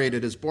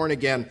regenerated is born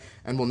again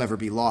and will never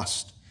be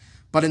lost.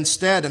 But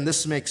instead, and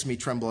this makes me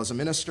tremble as a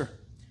minister,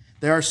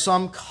 there are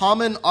some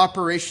common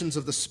operations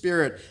of the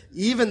Spirit,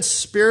 even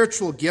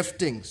spiritual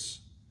giftings,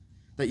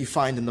 that you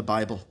find in the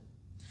Bible.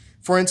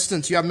 For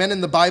instance, you have men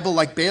in the Bible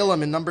like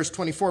Balaam in Numbers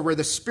 24, where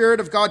the Spirit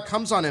of God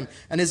comes on him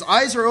and his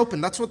eyes are open.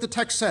 That's what the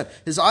text said.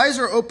 His eyes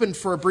are opened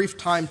for a brief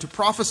time to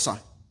prophesy.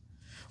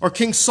 Or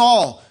King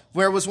Saul,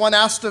 where it was once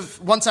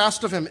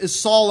asked of him, is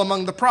Saul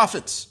among the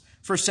prophets?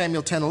 1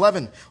 Samuel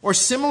 10:11. Or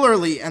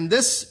similarly, and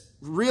this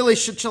really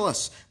should chill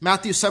us,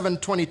 Matthew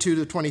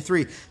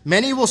 7:22-23.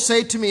 Many will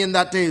say to me in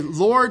that day,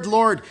 Lord,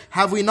 Lord,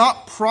 have we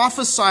not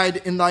prophesied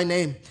in thy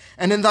name?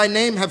 And in thy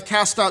name have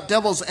cast out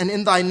devils, and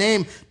in thy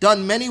name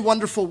done many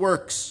wonderful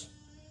works.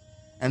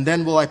 And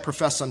then will I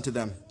profess unto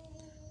them,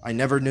 I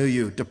never knew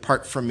you.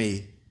 Depart from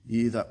me,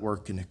 ye that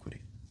work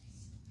iniquity.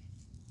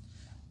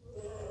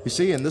 You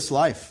see, in this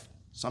life,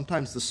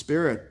 sometimes the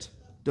Spirit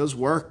does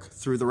work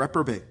through the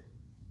reprobate.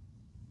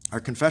 Our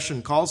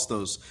confession calls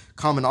those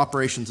common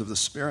operations of the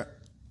Spirit.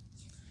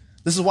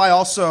 This is why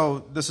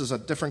also, this is a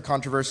different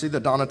controversy, the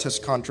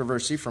Donatist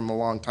controversy from a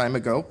long time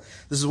ago.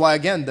 This is why,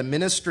 again, the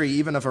ministry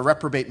even of a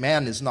reprobate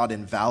man is not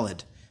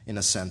invalid, in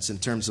a sense, in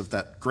terms of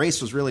that grace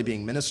was really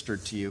being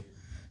ministered to you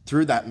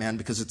through that man,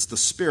 because it's the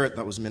Spirit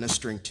that was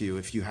ministering to you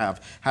if you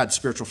have had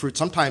spiritual fruit.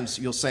 Sometimes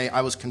you'll say,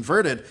 I was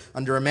converted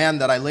under a man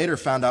that I later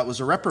found out was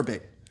a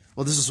reprobate.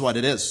 Well, this is what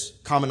it is,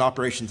 common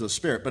operations of the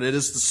Spirit. But it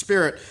is the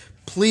Spirit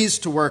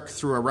pleased to work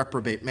through a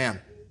reprobate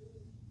man.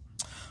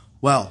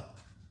 Well,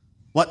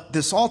 what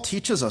this all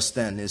teaches us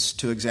then is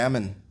to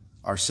examine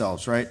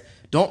ourselves, right?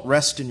 Don't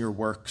rest in your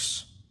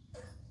works.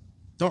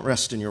 Don't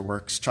rest in your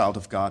works, child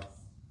of God,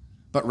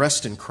 but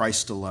rest in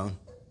Christ alone.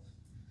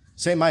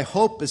 Say, my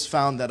hope is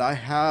found that I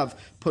have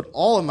put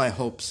all of my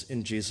hopes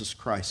in Jesus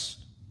Christ.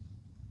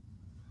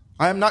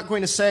 I am not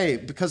going to say,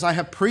 because I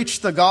have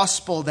preached the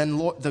gospel, then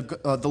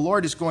the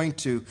Lord is going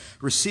to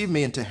receive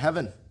me into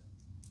heaven.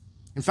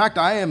 In fact,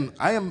 I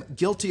am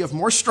guilty of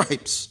more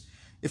stripes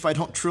if I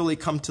don't truly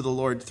come to the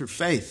Lord through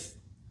faith.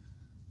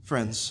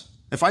 Friends,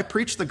 if I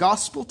preach the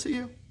gospel to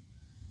you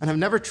and have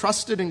never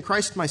trusted in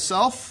Christ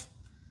myself,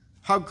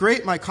 how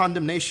great my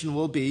condemnation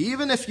will be,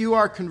 even if you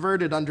are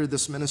converted under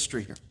this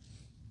ministry here.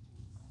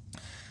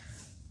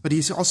 But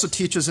he also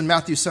teaches in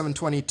Matthew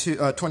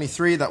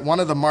 7:23 that one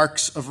of the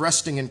marks of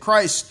resting in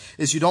Christ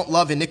is you don't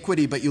love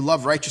iniquity, but you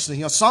love righteousness.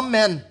 You know, some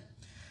men,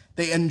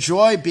 they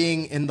enjoy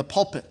being in the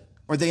pulpit,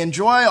 or they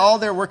enjoy all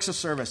their works of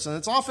service. And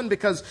it's often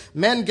because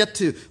men get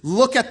to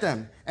look at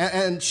them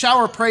and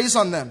shower praise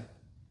on them.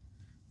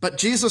 But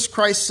Jesus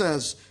Christ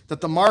says that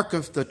the mark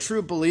of the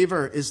true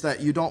believer is that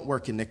you don't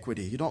work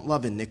iniquity. You don't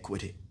love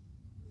iniquity.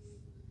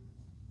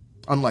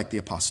 Unlike the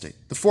apostate.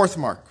 The fourth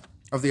mark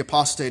of the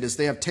apostate is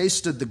they have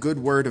tasted the good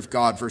word of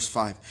God, verse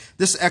 5.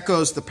 This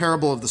echoes the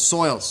parable of the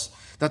soils,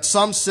 that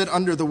some sit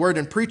under the word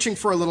and preaching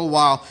for a little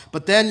while,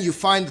 but then you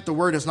find that the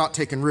word has not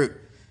taken root.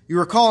 You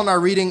recall in our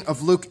reading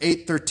of Luke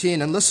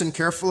 8:13, and listen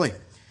carefully,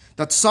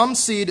 that some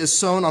seed is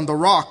sown on the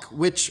rock,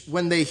 which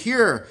when they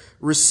hear,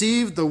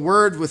 receive the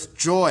word with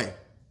joy.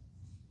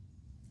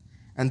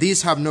 And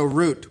these have no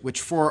root, which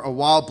for a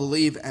while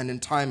believe and in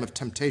time of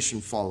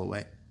temptation fall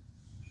away.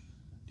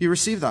 Do you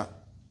receive that?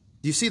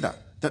 Do you see that?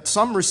 That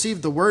some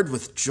receive the word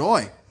with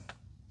joy.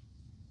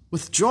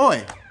 With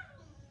joy.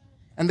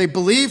 And they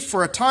believe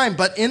for a time,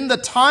 but in the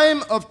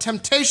time of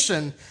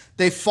temptation,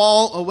 they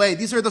fall away.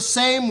 These are the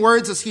same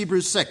words as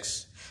Hebrews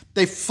 6.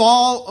 They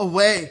fall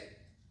away.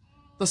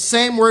 The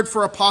same word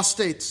for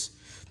apostates.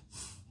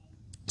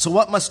 So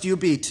what must you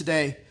be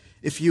today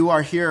if you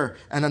are here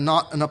and are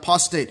not an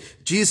apostate?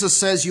 Jesus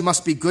says you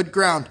must be good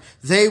ground.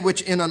 They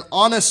which in an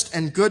honest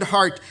and good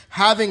heart,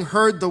 having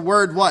heard the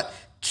word, what?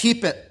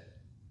 Keep it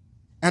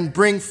and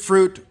bring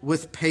fruit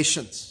with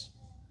patience.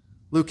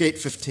 Luke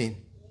 8:15.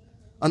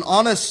 An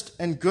honest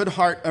and good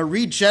heart, a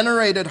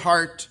regenerated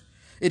heart.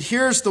 It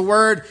hears the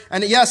word,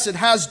 and yes, it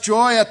has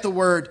joy at the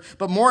word,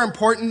 but more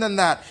important than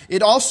that,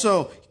 it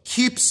also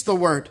keeps the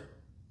word.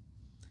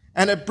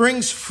 And it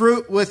brings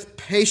fruit with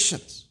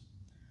patience.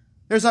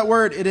 There's that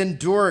word, it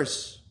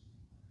endures.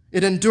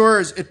 It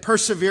endures, it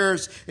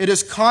perseveres, it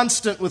is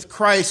constant with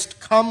Christ,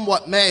 come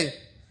what may.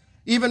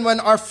 Even when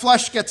our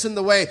flesh gets in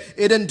the way,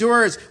 it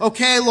endures.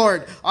 Okay,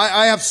 Lord,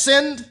 I have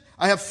sinned.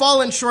 I have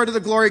fallen short of the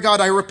glory of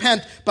God. I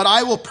repent, but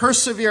I will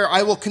persevere.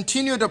 I will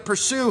continue to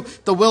pursue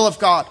the will of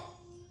God.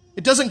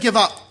 It doesn't give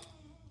up.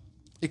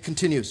 It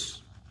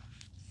continues.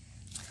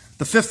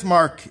 The fifth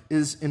mark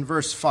is in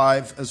verse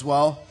 5 as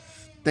well.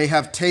 They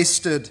have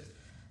tasted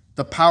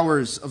the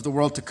powers of the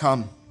world to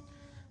come.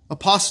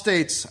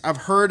 Apostates have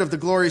heard of the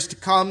glories to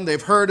come.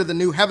 They've heard of the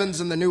new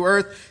heavens and the new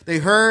earth. They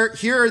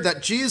hear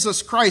that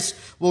Jesus Christ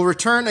will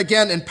return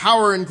again in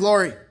power and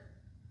glory.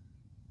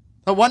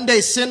 That one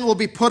day sin will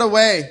be put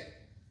away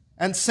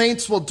and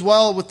saints will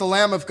dwell with the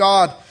Lamb of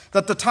God.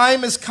 That the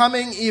time is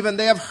coming even.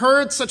 They have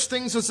heard such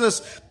things as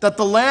this, that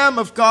the Lamb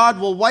of God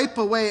will wipe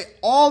away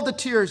all the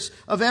tears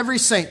of every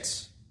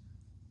saint.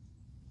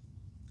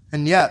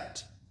 And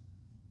yet,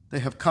 they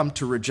have come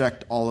to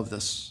reject all of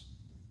this.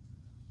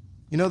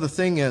 You know, the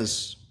thing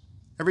is,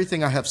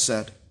 everything I have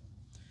said,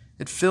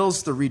 it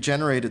fills the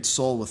regenerated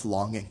soul with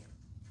longing,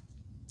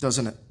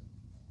 doesn't it?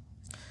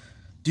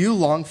 Do you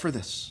long for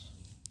this?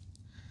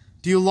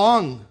 Do you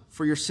long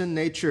for your sin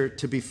nature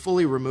to be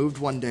fully removed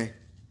one day?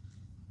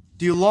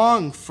 Do you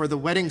long for the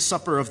wedding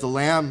supper of the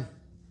Lamb?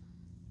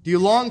 Do you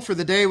long for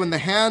the day when the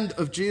hand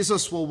of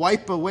Jesus will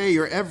wipe away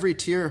your every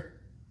tear?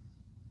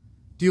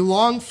 Do you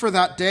long for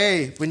that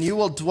day when you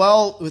will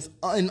dwell with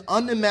an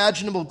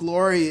unimaginable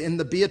glory in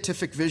the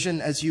beatific vision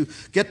as you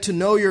get to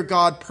know your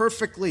God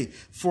perfectly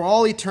for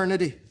all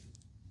eternity?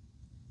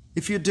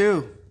 If you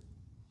do,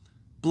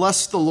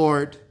 bless the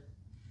Lord.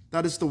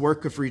 That is the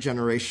work of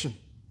regeneration.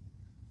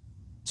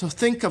 So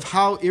think of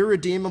how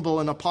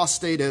irredeemable an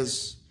apostate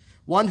is.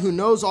 One who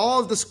knows all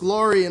of this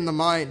glory in the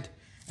mind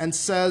and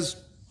says,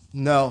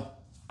 no,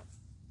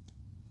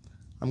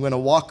 I'm going to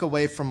walk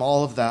away from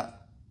all of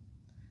that.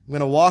 I'm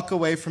going to walk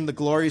away from the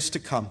glories to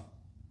come.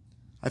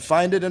 I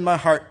find it in my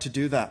heart to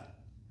do that.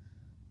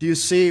 Do you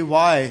see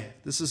why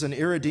this is an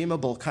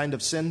irredeemable kind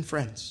of sin,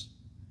 friends?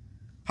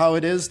 How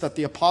it is that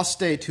the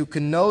apostate who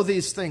can know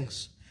these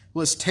things, who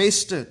has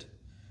tasted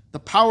the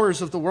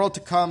powers of the world to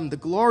come, the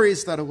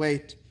glories that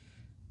await,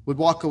 would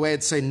walk away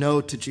and say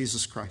no to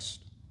Jesus Christ.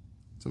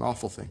 It's an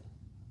awful thing.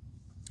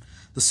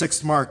 The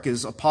sixth mark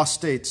is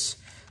apostates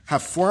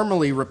have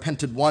formally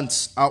repented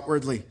once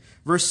outwardly.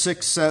 Verse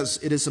 6 says,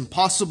 it is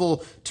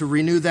impossible to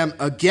renew them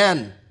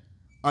again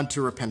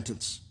unto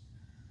repentance.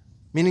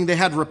 Meaning they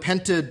had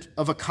repented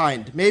of a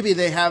kind. Maybe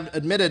they have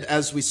admitted,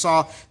 as we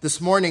saw this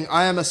morning,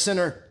 I am a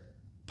sinner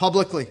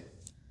publicly.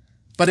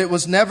 But it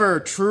was never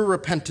true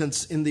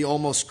repentance in the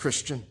almost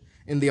Christian,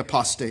 in the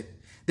apostate.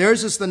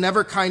 Theirs is the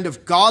never kind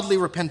of godly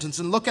repentance.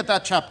 And look at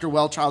that chapter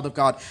well, child of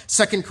God.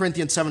 2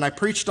 Corinthians 7. I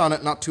preached on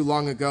it not too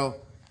long ago.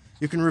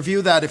 You can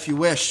review that if you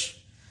wish.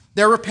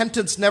 Their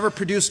repentance never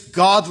produced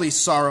godly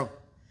sorrow.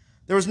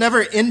 There was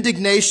never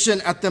indignation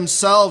at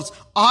themselves.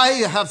 I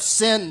have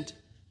sinned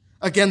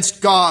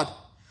against God.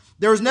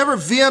 There was never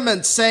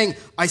vehemence saying,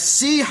 I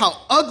see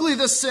how ugly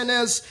this sin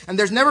is, and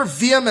there's never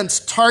vehemence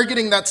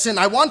targeting that sin.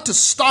 I want to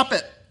stop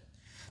it.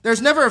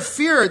 There's never a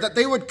fear that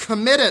they would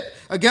commit it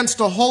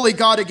against a holy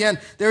God again.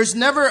 There's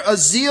never a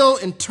zeal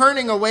in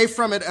turning away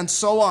from it, and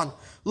so on.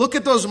 Look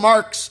at those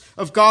marks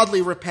of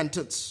godly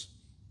repentance.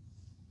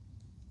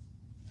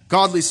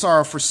 Godly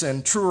sorrow for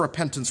sin, true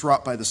repentance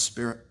wrought by the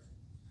Spirit.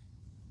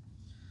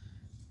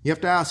 You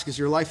have to ask, is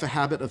your life a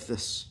habit of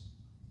this?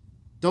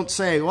 Don't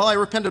say, well, I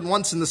repented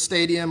once in the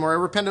stadium, or I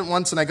repented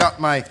once and I got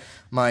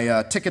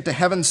my ticket to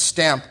heaven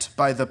stamped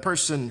by the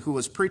person who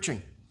was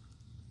preaching.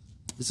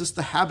 Is this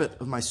the habit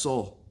of my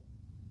soul?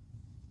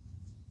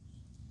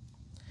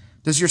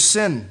 Does your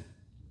sin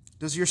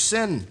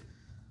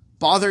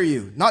bother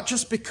you? Not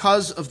just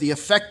because of the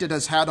effect it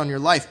has had on your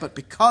life, but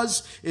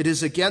because it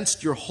is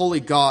against your holy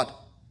God.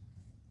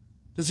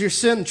 Does your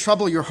sin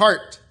trouble your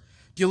heart?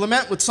 Do you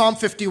lament with Psalm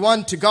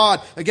 51 to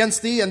God,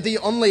 against thee and thee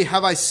only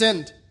have I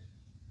sinned?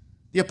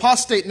 The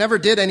apostate never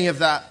did any of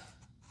that.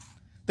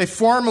 They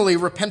formally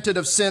repented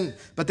of sin,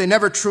 but they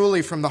never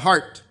truly from the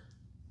heart.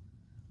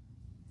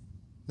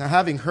 Now,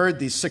 having heard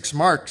these 6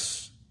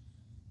 marks,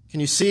 can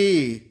you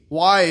see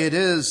why it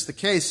is the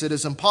case? It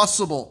is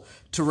impossible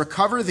to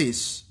recover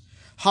these.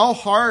 How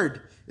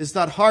hard is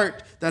that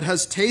heart that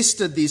has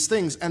tasted these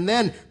things and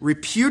then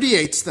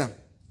repudiates them?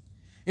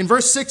 In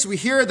verse 6, we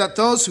hear that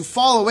those who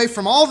fall away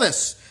from all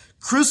this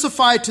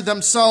crucify to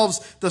themselves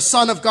the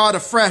Son of God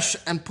afresh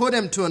and put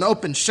him to an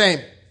open shame.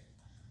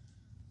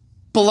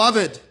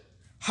 Beloved,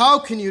 how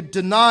can you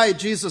deny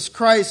Jesus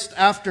Christ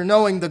after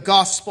knowing the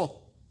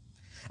gospel,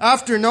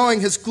 after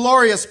knowing his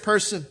glorious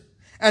person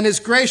and his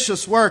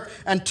gracious work,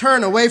 and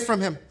turn away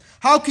from him?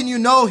 How can you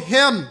know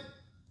him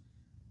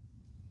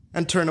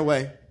and turn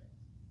away?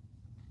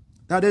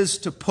 That is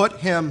to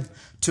put him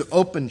to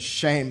open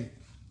shame,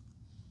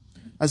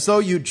 as though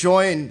you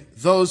join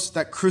those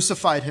that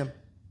crucified him,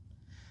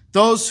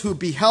 those who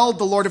beheld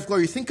the Lord of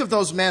glory. Think of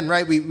those men,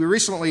 right? We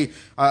recently,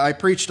 I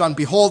preached on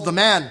Behold the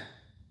Man.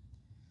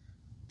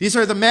 These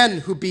are the men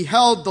who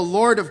beheld the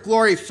Lord of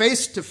glory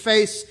face to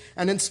face,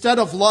 and instead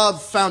of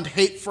love found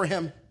hate for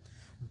him,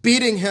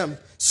 beating him,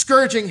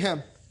 scourging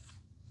him.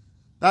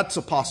 That's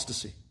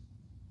apostasy.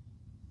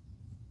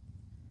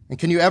 And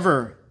can you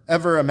ever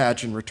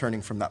imagine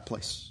returning from that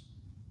place?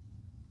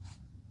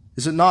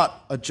 Is it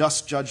not a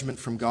just judgment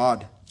from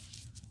God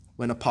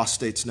when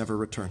apostates never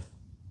return?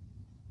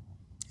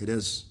 It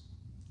is.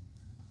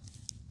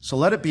 So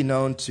let it be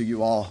known to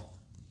you all,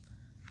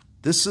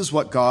 this is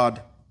what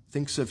God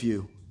thinks of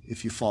you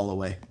if you fall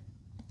away,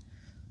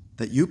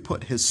 that you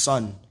put his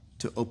Son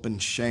to open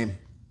shame.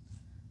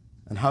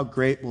 And how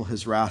great will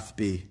his wrath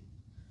be?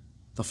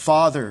 The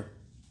Father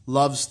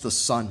loves the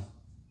Son.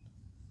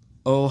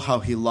 Oh, how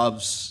he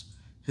loves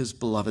his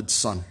beloved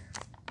Son.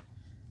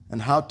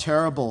 And how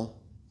terrible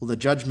will the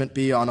judgment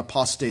be on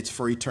apostates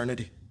for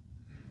eternity,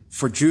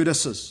 for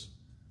Judases.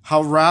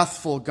 How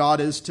wrathful God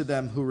is to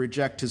them who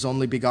reject his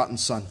only begotten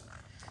Son,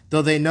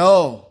 though they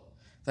know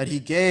that he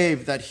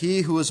gave that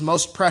he who is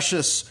most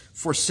precious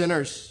for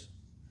sinners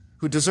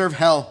who deserve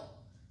hell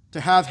to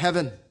have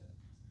heaven,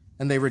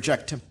 and they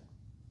reject him.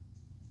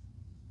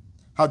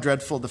 How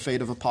dreadful the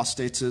fate of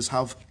apostates is,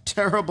 how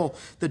terrible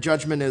the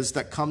judgment is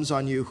that comes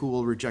on you who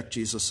will reject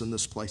Jesus in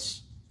this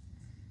place.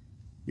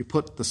 You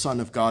put the Son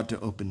of God to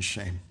open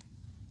shame.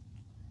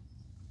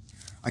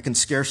 I can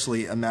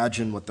scarcely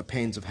imagine what the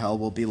pains of hell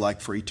will be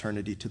like for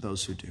eternity to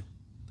those who do.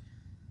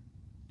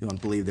 You don't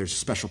believe there's a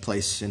special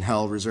place in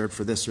hell reserved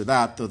for this or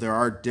that, though there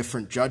are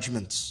different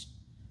judgments.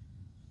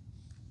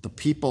 The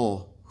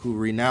people who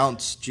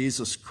renounce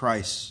Jesus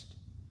Christ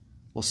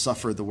will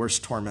suffer the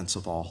worst torments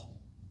of all.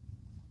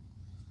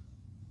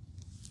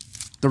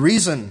 The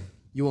reason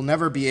you will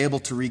never be able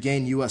to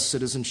regain U.S.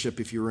 citizenship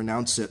if you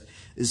renounce it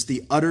is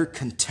the utter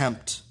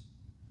contempt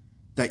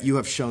that you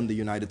have shown the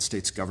United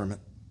States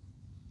government.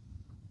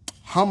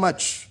 How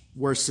much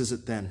worse is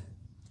it then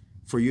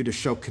for you to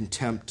show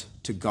contempt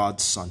to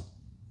God's Son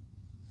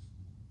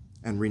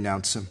and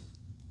renounce him?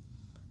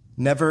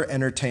 Never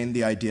entertain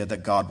the idea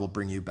that God will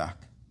bring you back.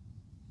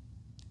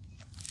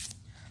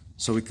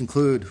 So we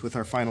conclude with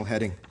our final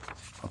heading,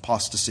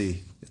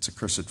 apostasy, its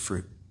accursed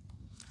fruit.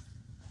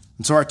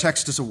 And so our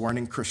text is a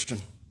warning,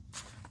 Christian,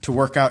 to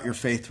work out your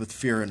faith with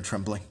fear and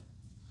trembling,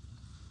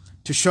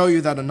 to show you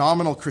that a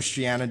nominal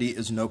Christianity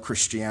is no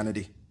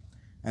Christianity,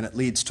 and it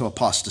leads to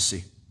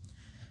apostasy,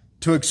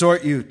 to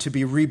exhort you to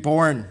be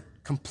reborn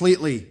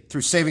completely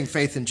through saving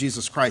faith in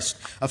Jesus Christ,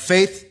 a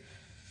faith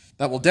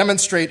that will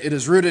demonstrate it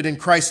is rooted in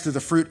Christ through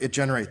the fruit it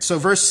generates. So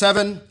verse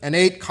 7 and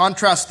 8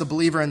 contrast the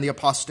believer and the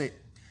apostate.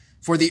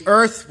 For the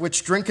earth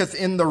which drinketh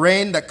in the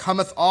rain that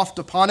cometh oft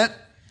upon it,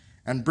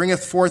 and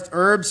bringeth forth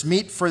herbs,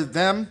 meet for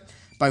them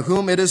by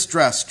whom it is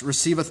dressed,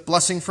 receiveth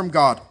blessing from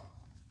God.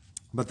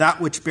 But that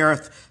which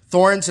beareth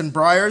thorns and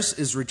briers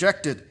is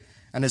rejected,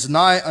 and is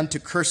nigh unto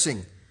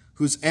cursing,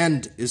 whose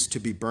end is to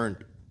be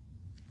burned.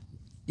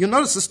 You'll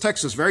notice this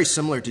text is very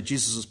similar to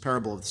Jesus'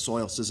 parable of the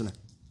soils, isn't it?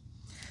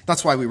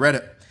 That's why we read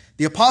it.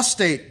 The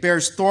apostate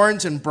bears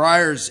thorns and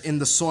briers in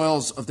the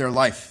soils of their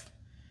life,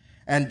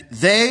 and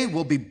they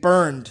will be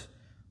burned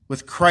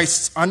with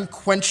Christ's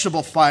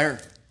unquenchable fire,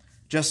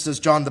 just as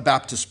John the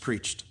Baptist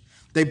preached.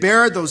 They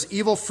bear those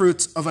evil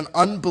fruits of an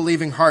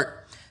unbelieving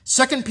heart.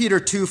 2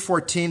 Peter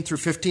 2:14 through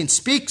 15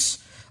 speaks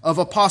of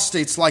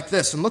apostates like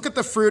this. And look at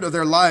the fruit of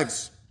their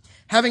lives.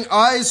 Having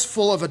eyes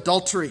full of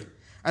adultery,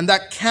 and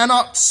that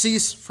cannot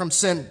cease from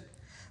sin,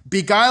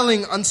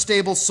 beguiling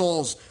unstable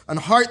souls, and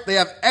heart they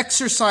have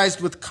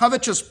exercised with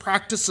covetous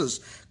practices,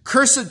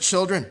 cursed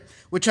children,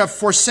 which have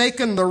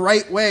forsaken the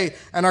right way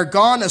and are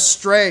gone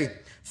astray,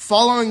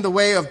 following the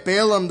way of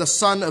Balaam the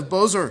son of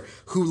Bosor,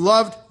 who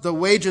loved the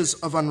wages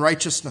of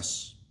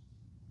unrighteousness.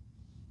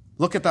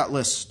 Look at that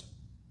list.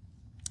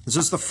 This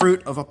is the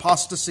fruit of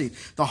apostasy.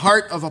 The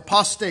heart of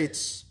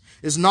apostates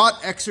is not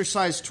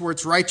exercised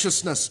towards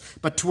righteousness,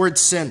 but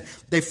towards sin.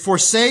 They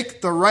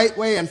forsake the right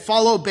way and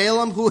follow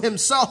Balaam, who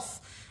himself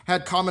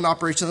had common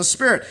operation of the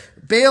Spirit.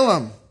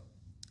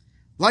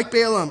 Like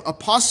Balaam,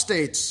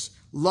 apostates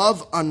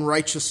love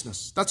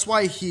unrighteousness. That's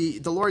why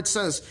the Lord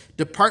says,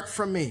 "Depart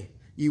from me,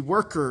 ye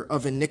worker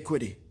of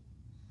iniquity."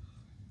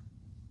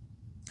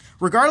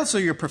 Regardless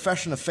of your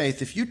profession of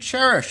faith, if you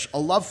cherish a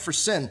love for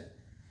sin,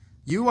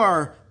 you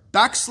are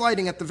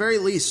backsliding at the very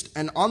least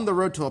and on the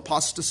road to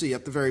apostasy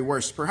at the very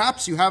worst.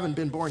 Perhaps you haven't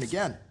been born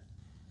again.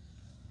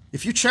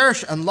 If you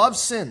cherish and love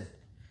sin,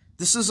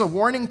 this is a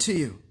warning to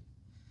you.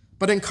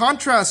 But in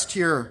contrast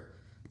here,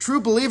 true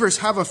believers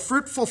have a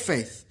fruitful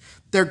faith.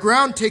 Their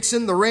ground takes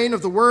in the rain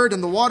of the word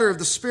and the water of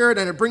the Spirit,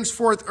 and it brings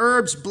forth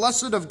herbs,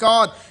 blessed of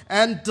God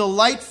and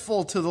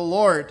delightful to the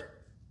Lord.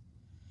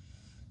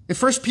 If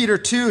 1 Peter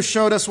 2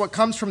 showed us what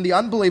comes from the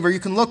unbeliever, you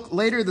can look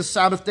later this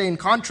Sabbath day in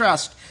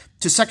contrast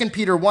to 2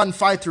 Peter 1,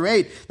 5 through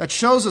 8, that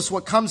shows us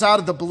what comes out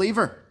of the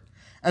believer.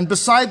 And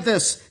beside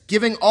this,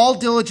 giving all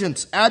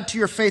diligence, add to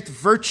your faith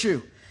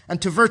virtue,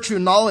 and to virtue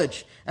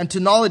knowledge, and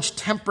to knowledge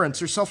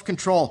temperance or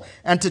self-control,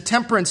 and to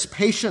temperance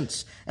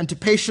patience, and to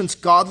patience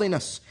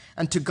godliness,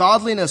 and to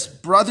godliness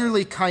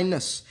brotherly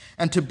kindness,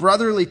 and to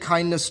brotherly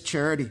kindness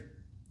charity.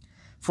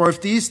 For if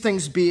these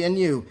things be in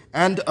you,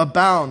 and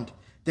abound,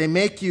 they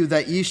make you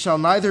that ye shall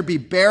neither be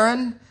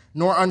barren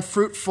nor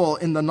unfruitful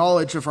in the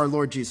knowledge of our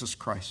Lord Jesus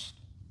Christ.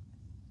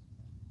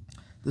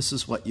 This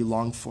is what you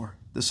long for.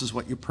 This is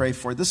what you pray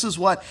for. This is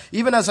what,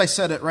 even as I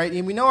said it, right?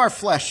 And we know our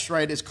flesh,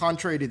 right, is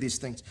contrary to these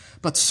things.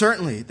 But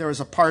certainly there is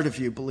a part of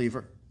you,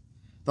 believer,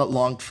 that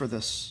longed for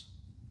this.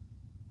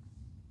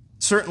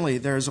 Certainly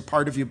there is a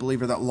part of you,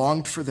 believer, that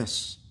longed for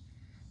this.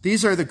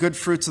 These are the good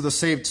fruits of the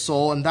saved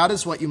soul, and that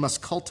is what you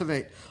must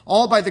cultivate,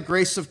 all by the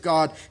grace of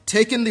God.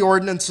 Take in the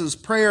ordinances,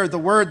 prayer, the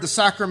word, the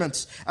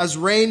sacraments, as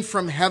rain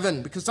from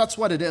heaven, because that's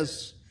what it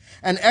is,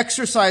 and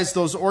exercise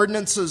those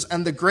ordinances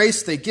and the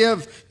grace they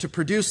give to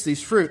produce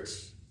these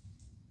fruits.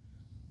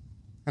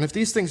 And if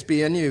these things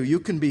be in you, you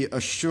can be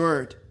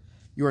assured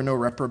you are no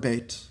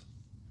reprobate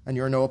and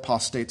you are no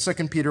apostate.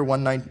 2 Peter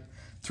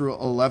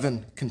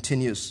 1:9-11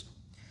 continues.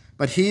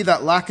 But he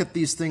that lacketh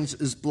these things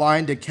is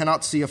blind and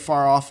cannot see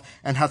afar off,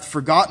 and hath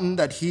forgotten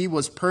that he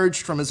was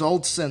purged from his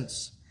old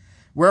sins.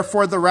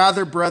 Wherefore the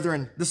rather,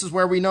 brethren, this is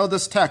where we know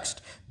this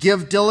text,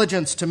 give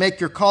diligence to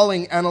make your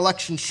calling and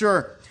election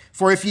sure.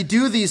 For if ye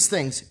do these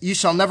things, ye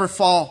shall never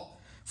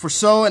fall. For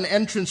so an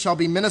entrance shall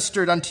be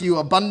ministered unto you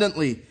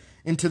abundantly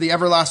into the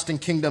everlasting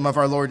kingdom of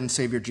our Lord and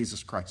Savior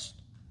Jesus Christ.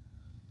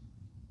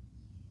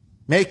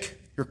 Make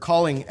your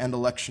calling and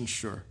election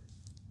sure,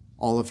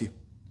 all of you.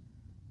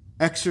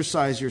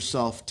 Exercise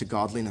yourself to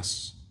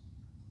godliness.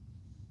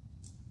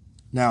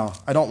 Now,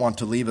 I don't want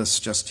to leave us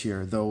just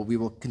here, though we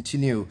will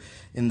continue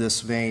in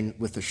this vein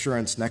with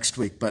assurance next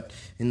week. But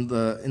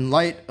in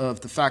light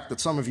of the fact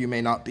that some of you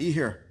may not be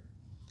here,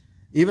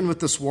 even with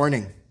this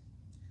warning,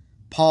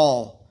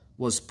 Paul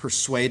was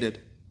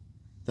persuaded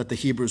that the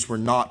Hebrews were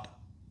not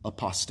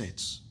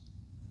apostates.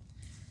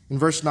 In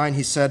verse 9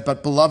 he said,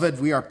 But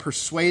beloved, we are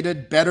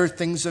persuaded better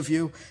things of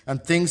you,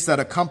 and things that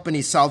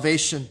accompany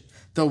salvation,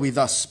 though we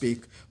thus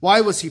speak.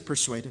 Why was he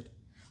persuaded?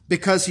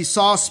 Because he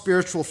saw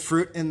spiritual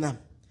fruit in them.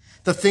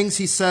 The things,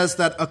 he says,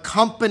 that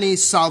accompany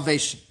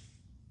salvation.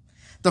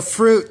 The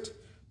fruit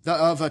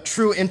of a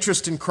true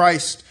interest in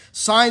Christ.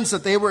 Signs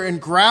that they were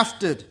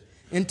engrafted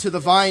into the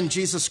vine,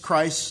 Jesus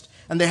Christ,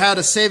 and they had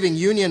a saving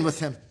union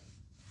with him.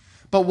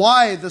 But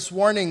why this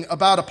warning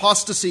about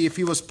apostasy if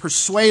he was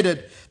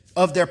persuaded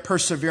of their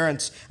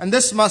perseverance? And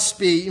this must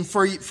be,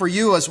 for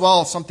you as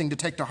well, something to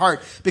take to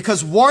heart,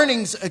 because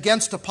warnings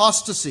against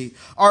apostasy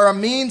are a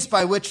means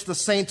by which the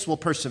saints will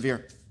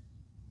persevere.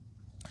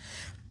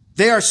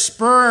 They are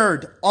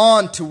spurred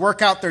on to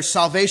work out their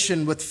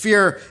salvation with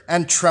fear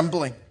and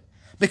trembling,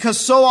 because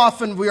so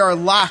often we are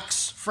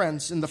lax,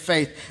 friends, in the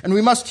faith, and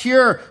we must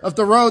hear of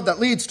the road that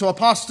leads to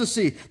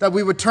apostasy, that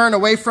we would turn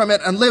away from it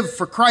and live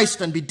for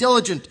Christ and be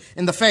diligent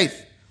in the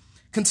faith.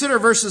 Consider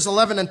verses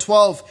 11 and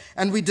 12.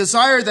 And we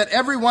desire that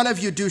every one of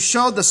you do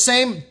show the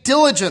same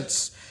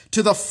diligence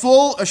to the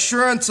full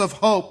assurance of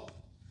hope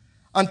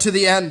unto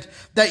the end,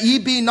 that ye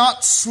be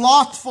not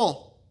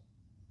slothful,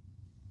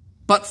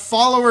 but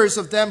followers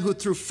of them who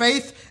through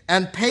faith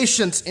and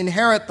patience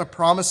inherit the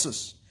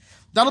promises.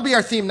 That'll be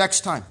our theme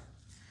next time.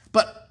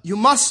 But you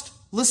must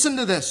listen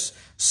to this.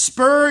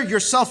 Spur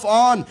yourself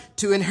on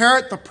to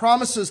inherit the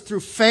promises through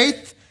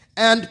faith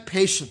and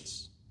patience.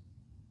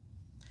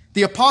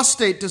 The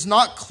apostate does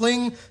not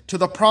cling to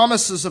the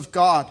promises of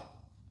God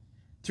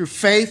through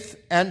faith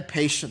and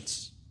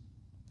patience.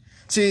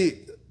 See,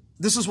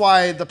 this is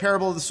why the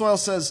parable of the soil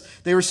says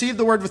they receive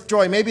the word with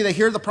joy. Maybe they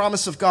hear the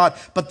promise of God,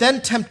 but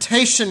then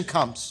temptation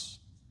comes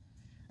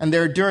and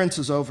their endurance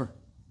is over.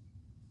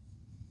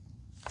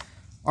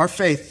 Our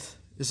faith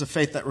is a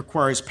faith that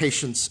requires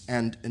patience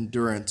and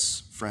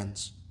endurance,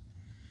 friends.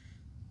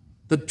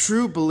 The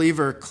true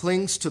believer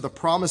clings to the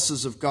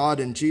promises of God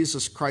in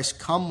Jesus Christ,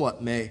 come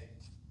what may.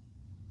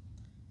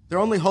 Their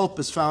only hope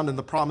is found in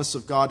the promise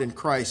of God in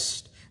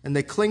Christ, and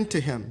they cling to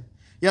him.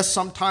 Yes,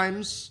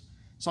 sometimes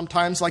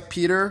like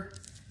Peter,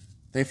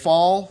 they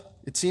fall.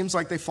 It seems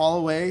like they fall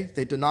away.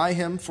 They deny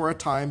him for a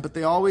time, but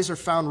they always are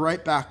found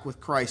right back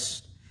with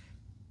Christ.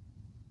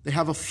 They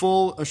have a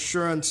full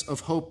assurance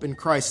of hope in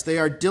Christ. They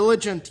are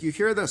diligent, you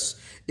hear this,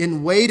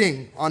 in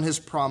waiting on his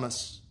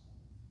promise.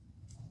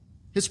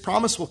 His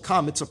promise will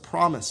come. It's a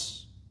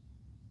promise.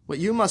 What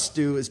you must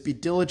do is be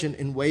diligent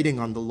in waiting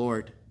on the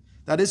Lord.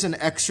 That is an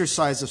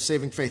exercise of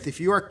saving faith. If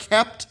you are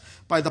kept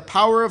by the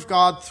power of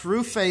God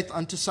through faith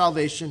unto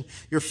salvation,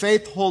 your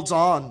faith holds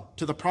on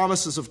to the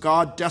promises of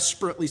God,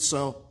 desperately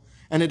so,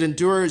 and it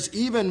endures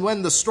even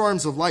when the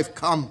storms of life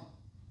come.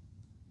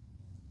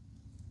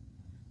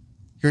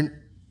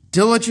 You're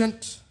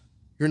diligent.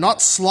 You're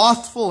not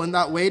slothful in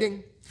that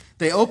waiting.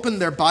 They open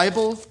their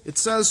Bible, it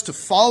says, to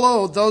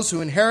follow those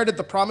who inherited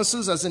the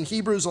promises, as in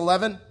Hebrews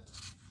 11,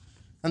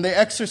 and they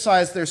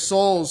exercise their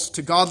souls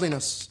to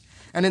godliness.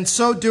 And in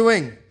so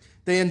doing,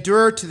 they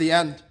endure to the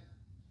end.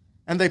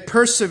 And they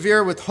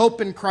persevere with hope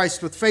in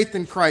Christ, with faith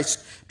in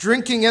Christ,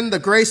 drinking in the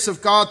grace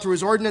of God through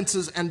his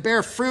ordinances, and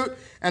bear fruit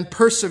and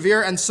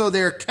persevere. And so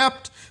they are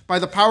kept by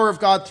the power of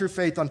God through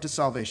faith unto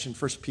salvation.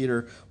 1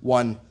 Peter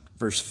 1,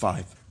 verse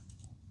 5.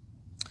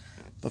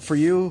 But for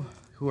you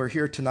who are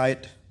here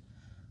tonight,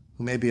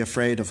 who may be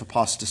afraid of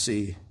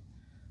apostasy,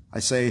 I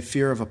say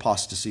fear of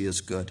apostasy is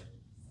good.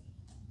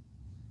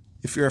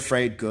 If you're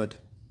afraid, good.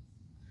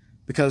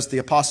 Because the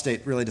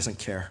apostate really doesn't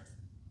care.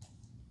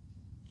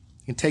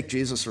 You can take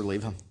Jesus or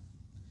leave him.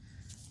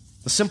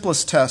 The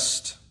simplest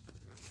test,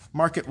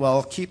 mark it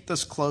well, keep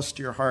this close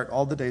to your heart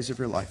all the days of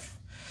your life.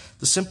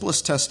 The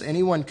simplest test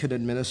anyone could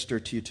administer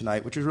to you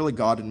tonight, which is really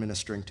God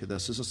administering to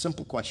this, is a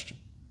simple question.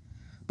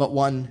 But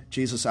one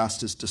Jesus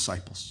asked his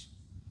disciples.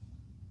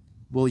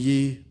 will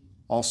ye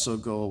also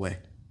go away?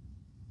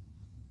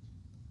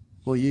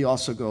 Will ye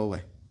also go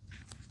away?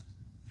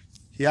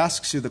 He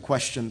asks you the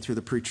question through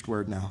the preached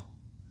word now.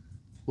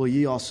 Will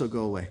ye also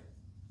go away?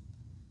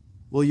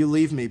 Will you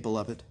leave me,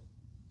 beloved?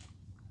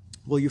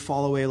 Will you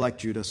fall away like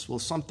Judas? Will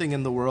something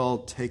in the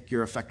world take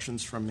your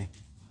affections from me?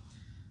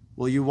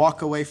 Will you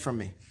walk away from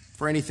me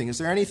for anything? Is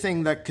there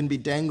anything that can be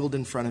dangled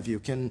in front of you?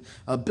 Can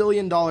 $1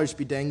 billion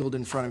be dangled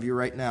in front of you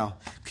right now?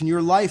 Can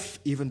your life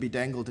even be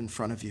dangled in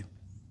front of you?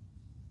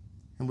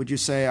 And would you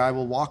say, I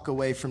will walk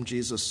away from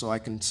Jesus so I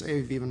can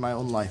save even my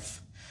own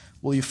life?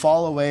 Will you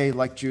fall away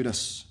like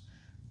Judas,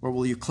 or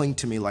will you cling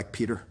to me like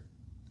Peter?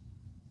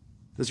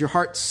 Does your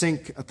heart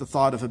sink at the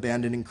thought of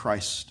abandoning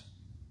Christ?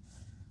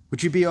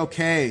 Would you be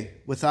okay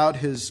without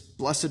his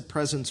blessed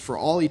presence for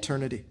all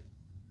eternity?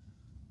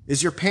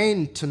 Is your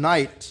pain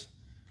tonight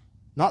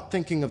not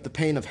thinking of the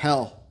pain of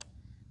hell,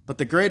 but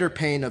the greater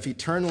pain of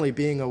eternally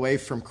being away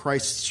from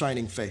Christ's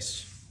shining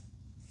face?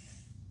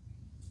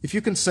 If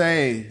you can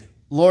say,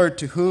 Lord,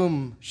 to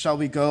whom shall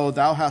we go?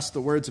 Thou hast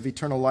the words of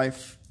eternal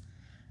life.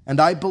 And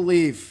I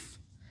believe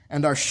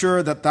and are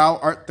sure that thou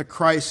art the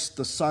Christ,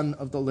 the Son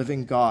of the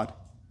living God.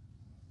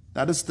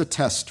 That is the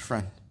test,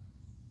 friend.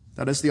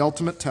 That is the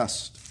ultimate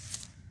test.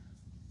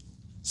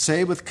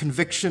 Say with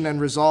conviction and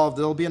resolve.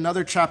 There will be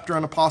another chapter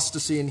on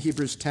apostasy in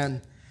Hebrews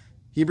 10.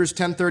 Hebrews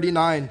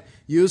 10:39.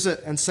 Use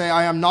it and say,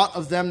 I am not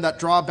of them that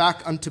draw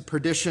back unto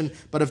perdition,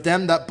 but of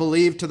them that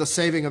believe to the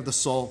saving of the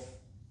soul.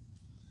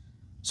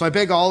 So I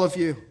beg all of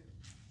you,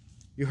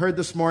 you heard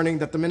this morning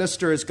that the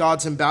minister is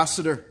God's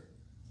ambassador.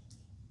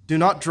 Do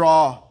not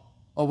draw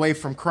away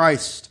from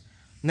Christ.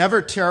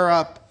 Never tear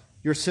up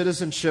your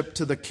citizenship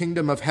to the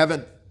kingdom of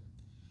heaven.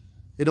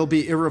 It'll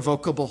be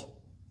irrevocable.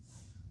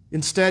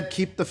 Instead,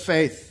 keep the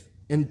faith,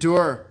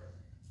 endure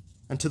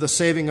unto the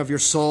saving of your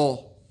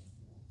soul,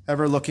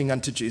 ever looking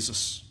unto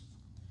Jesus,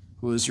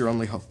 who is your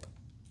only hope.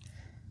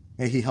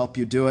 May he help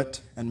you do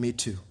it, and me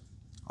too.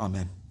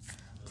 Amen.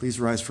 Please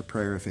rise for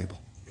prayer if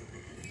able.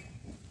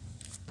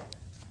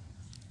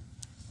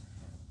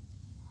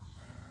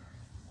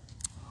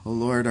 O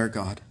Lord our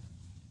God,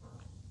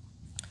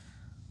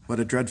 what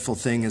a dreadful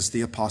thing is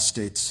the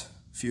apostate's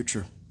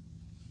future.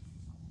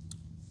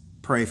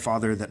 Pray,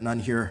 Father, that none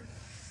here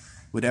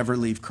would ever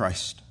leave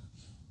Christ.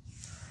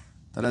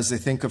 That as they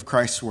think of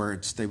Christ's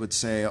words, they would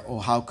say, oh,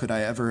 how could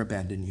I ever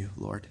abandon you,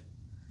 Lord?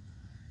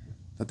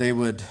 That they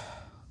would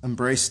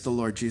embrace the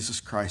Lord Jesus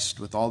Christ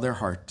with all their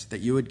heart,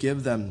 that you would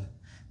give them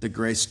the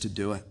grace to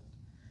do it.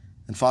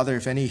 And Father,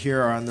 if any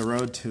here are on the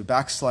road to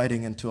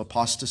backsliding and to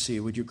apostasy,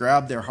 would you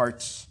grab their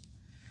hearts?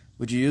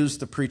 Would you use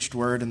the preached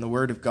word and the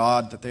word of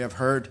God that they have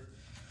heard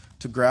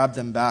to grab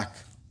them back?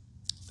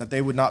 That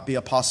they would not be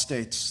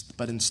apostates,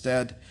 but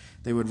instead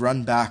they would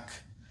run back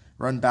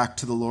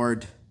to the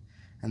Lord,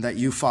 and that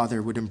you,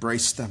 Father, would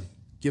embrace them.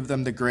 Give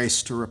them the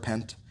grace to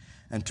repent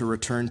and to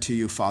return to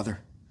you, Father.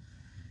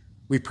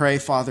 We pray,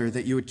 Father,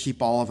 that you would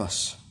keep all of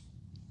us.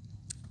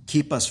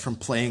 Keep us from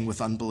playing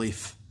with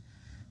unbelief.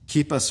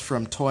 Keep us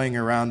from toying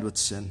around with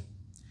sin.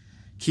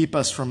 Keep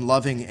us from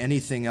loving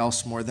anything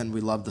else more than we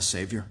love the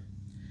Savior.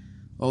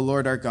 O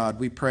Lord our God,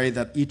 we pray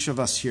that each of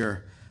us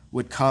here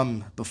would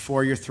come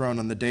before your throne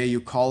on the day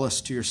you call us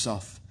to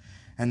yourself,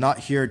 and not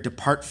hear,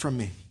 depart from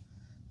me,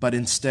 but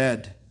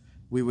instead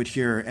we would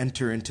hear,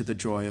 enter into the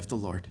joy of the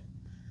Lord.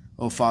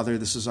 O Father,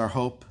 this is our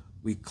hope.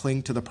 We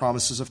cling to the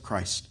promises of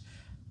Christ.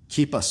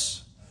 Keep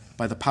us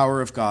by the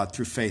power of God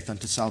through faith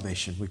unto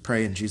salvation. We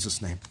pray in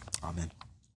Jesus' name. Amen.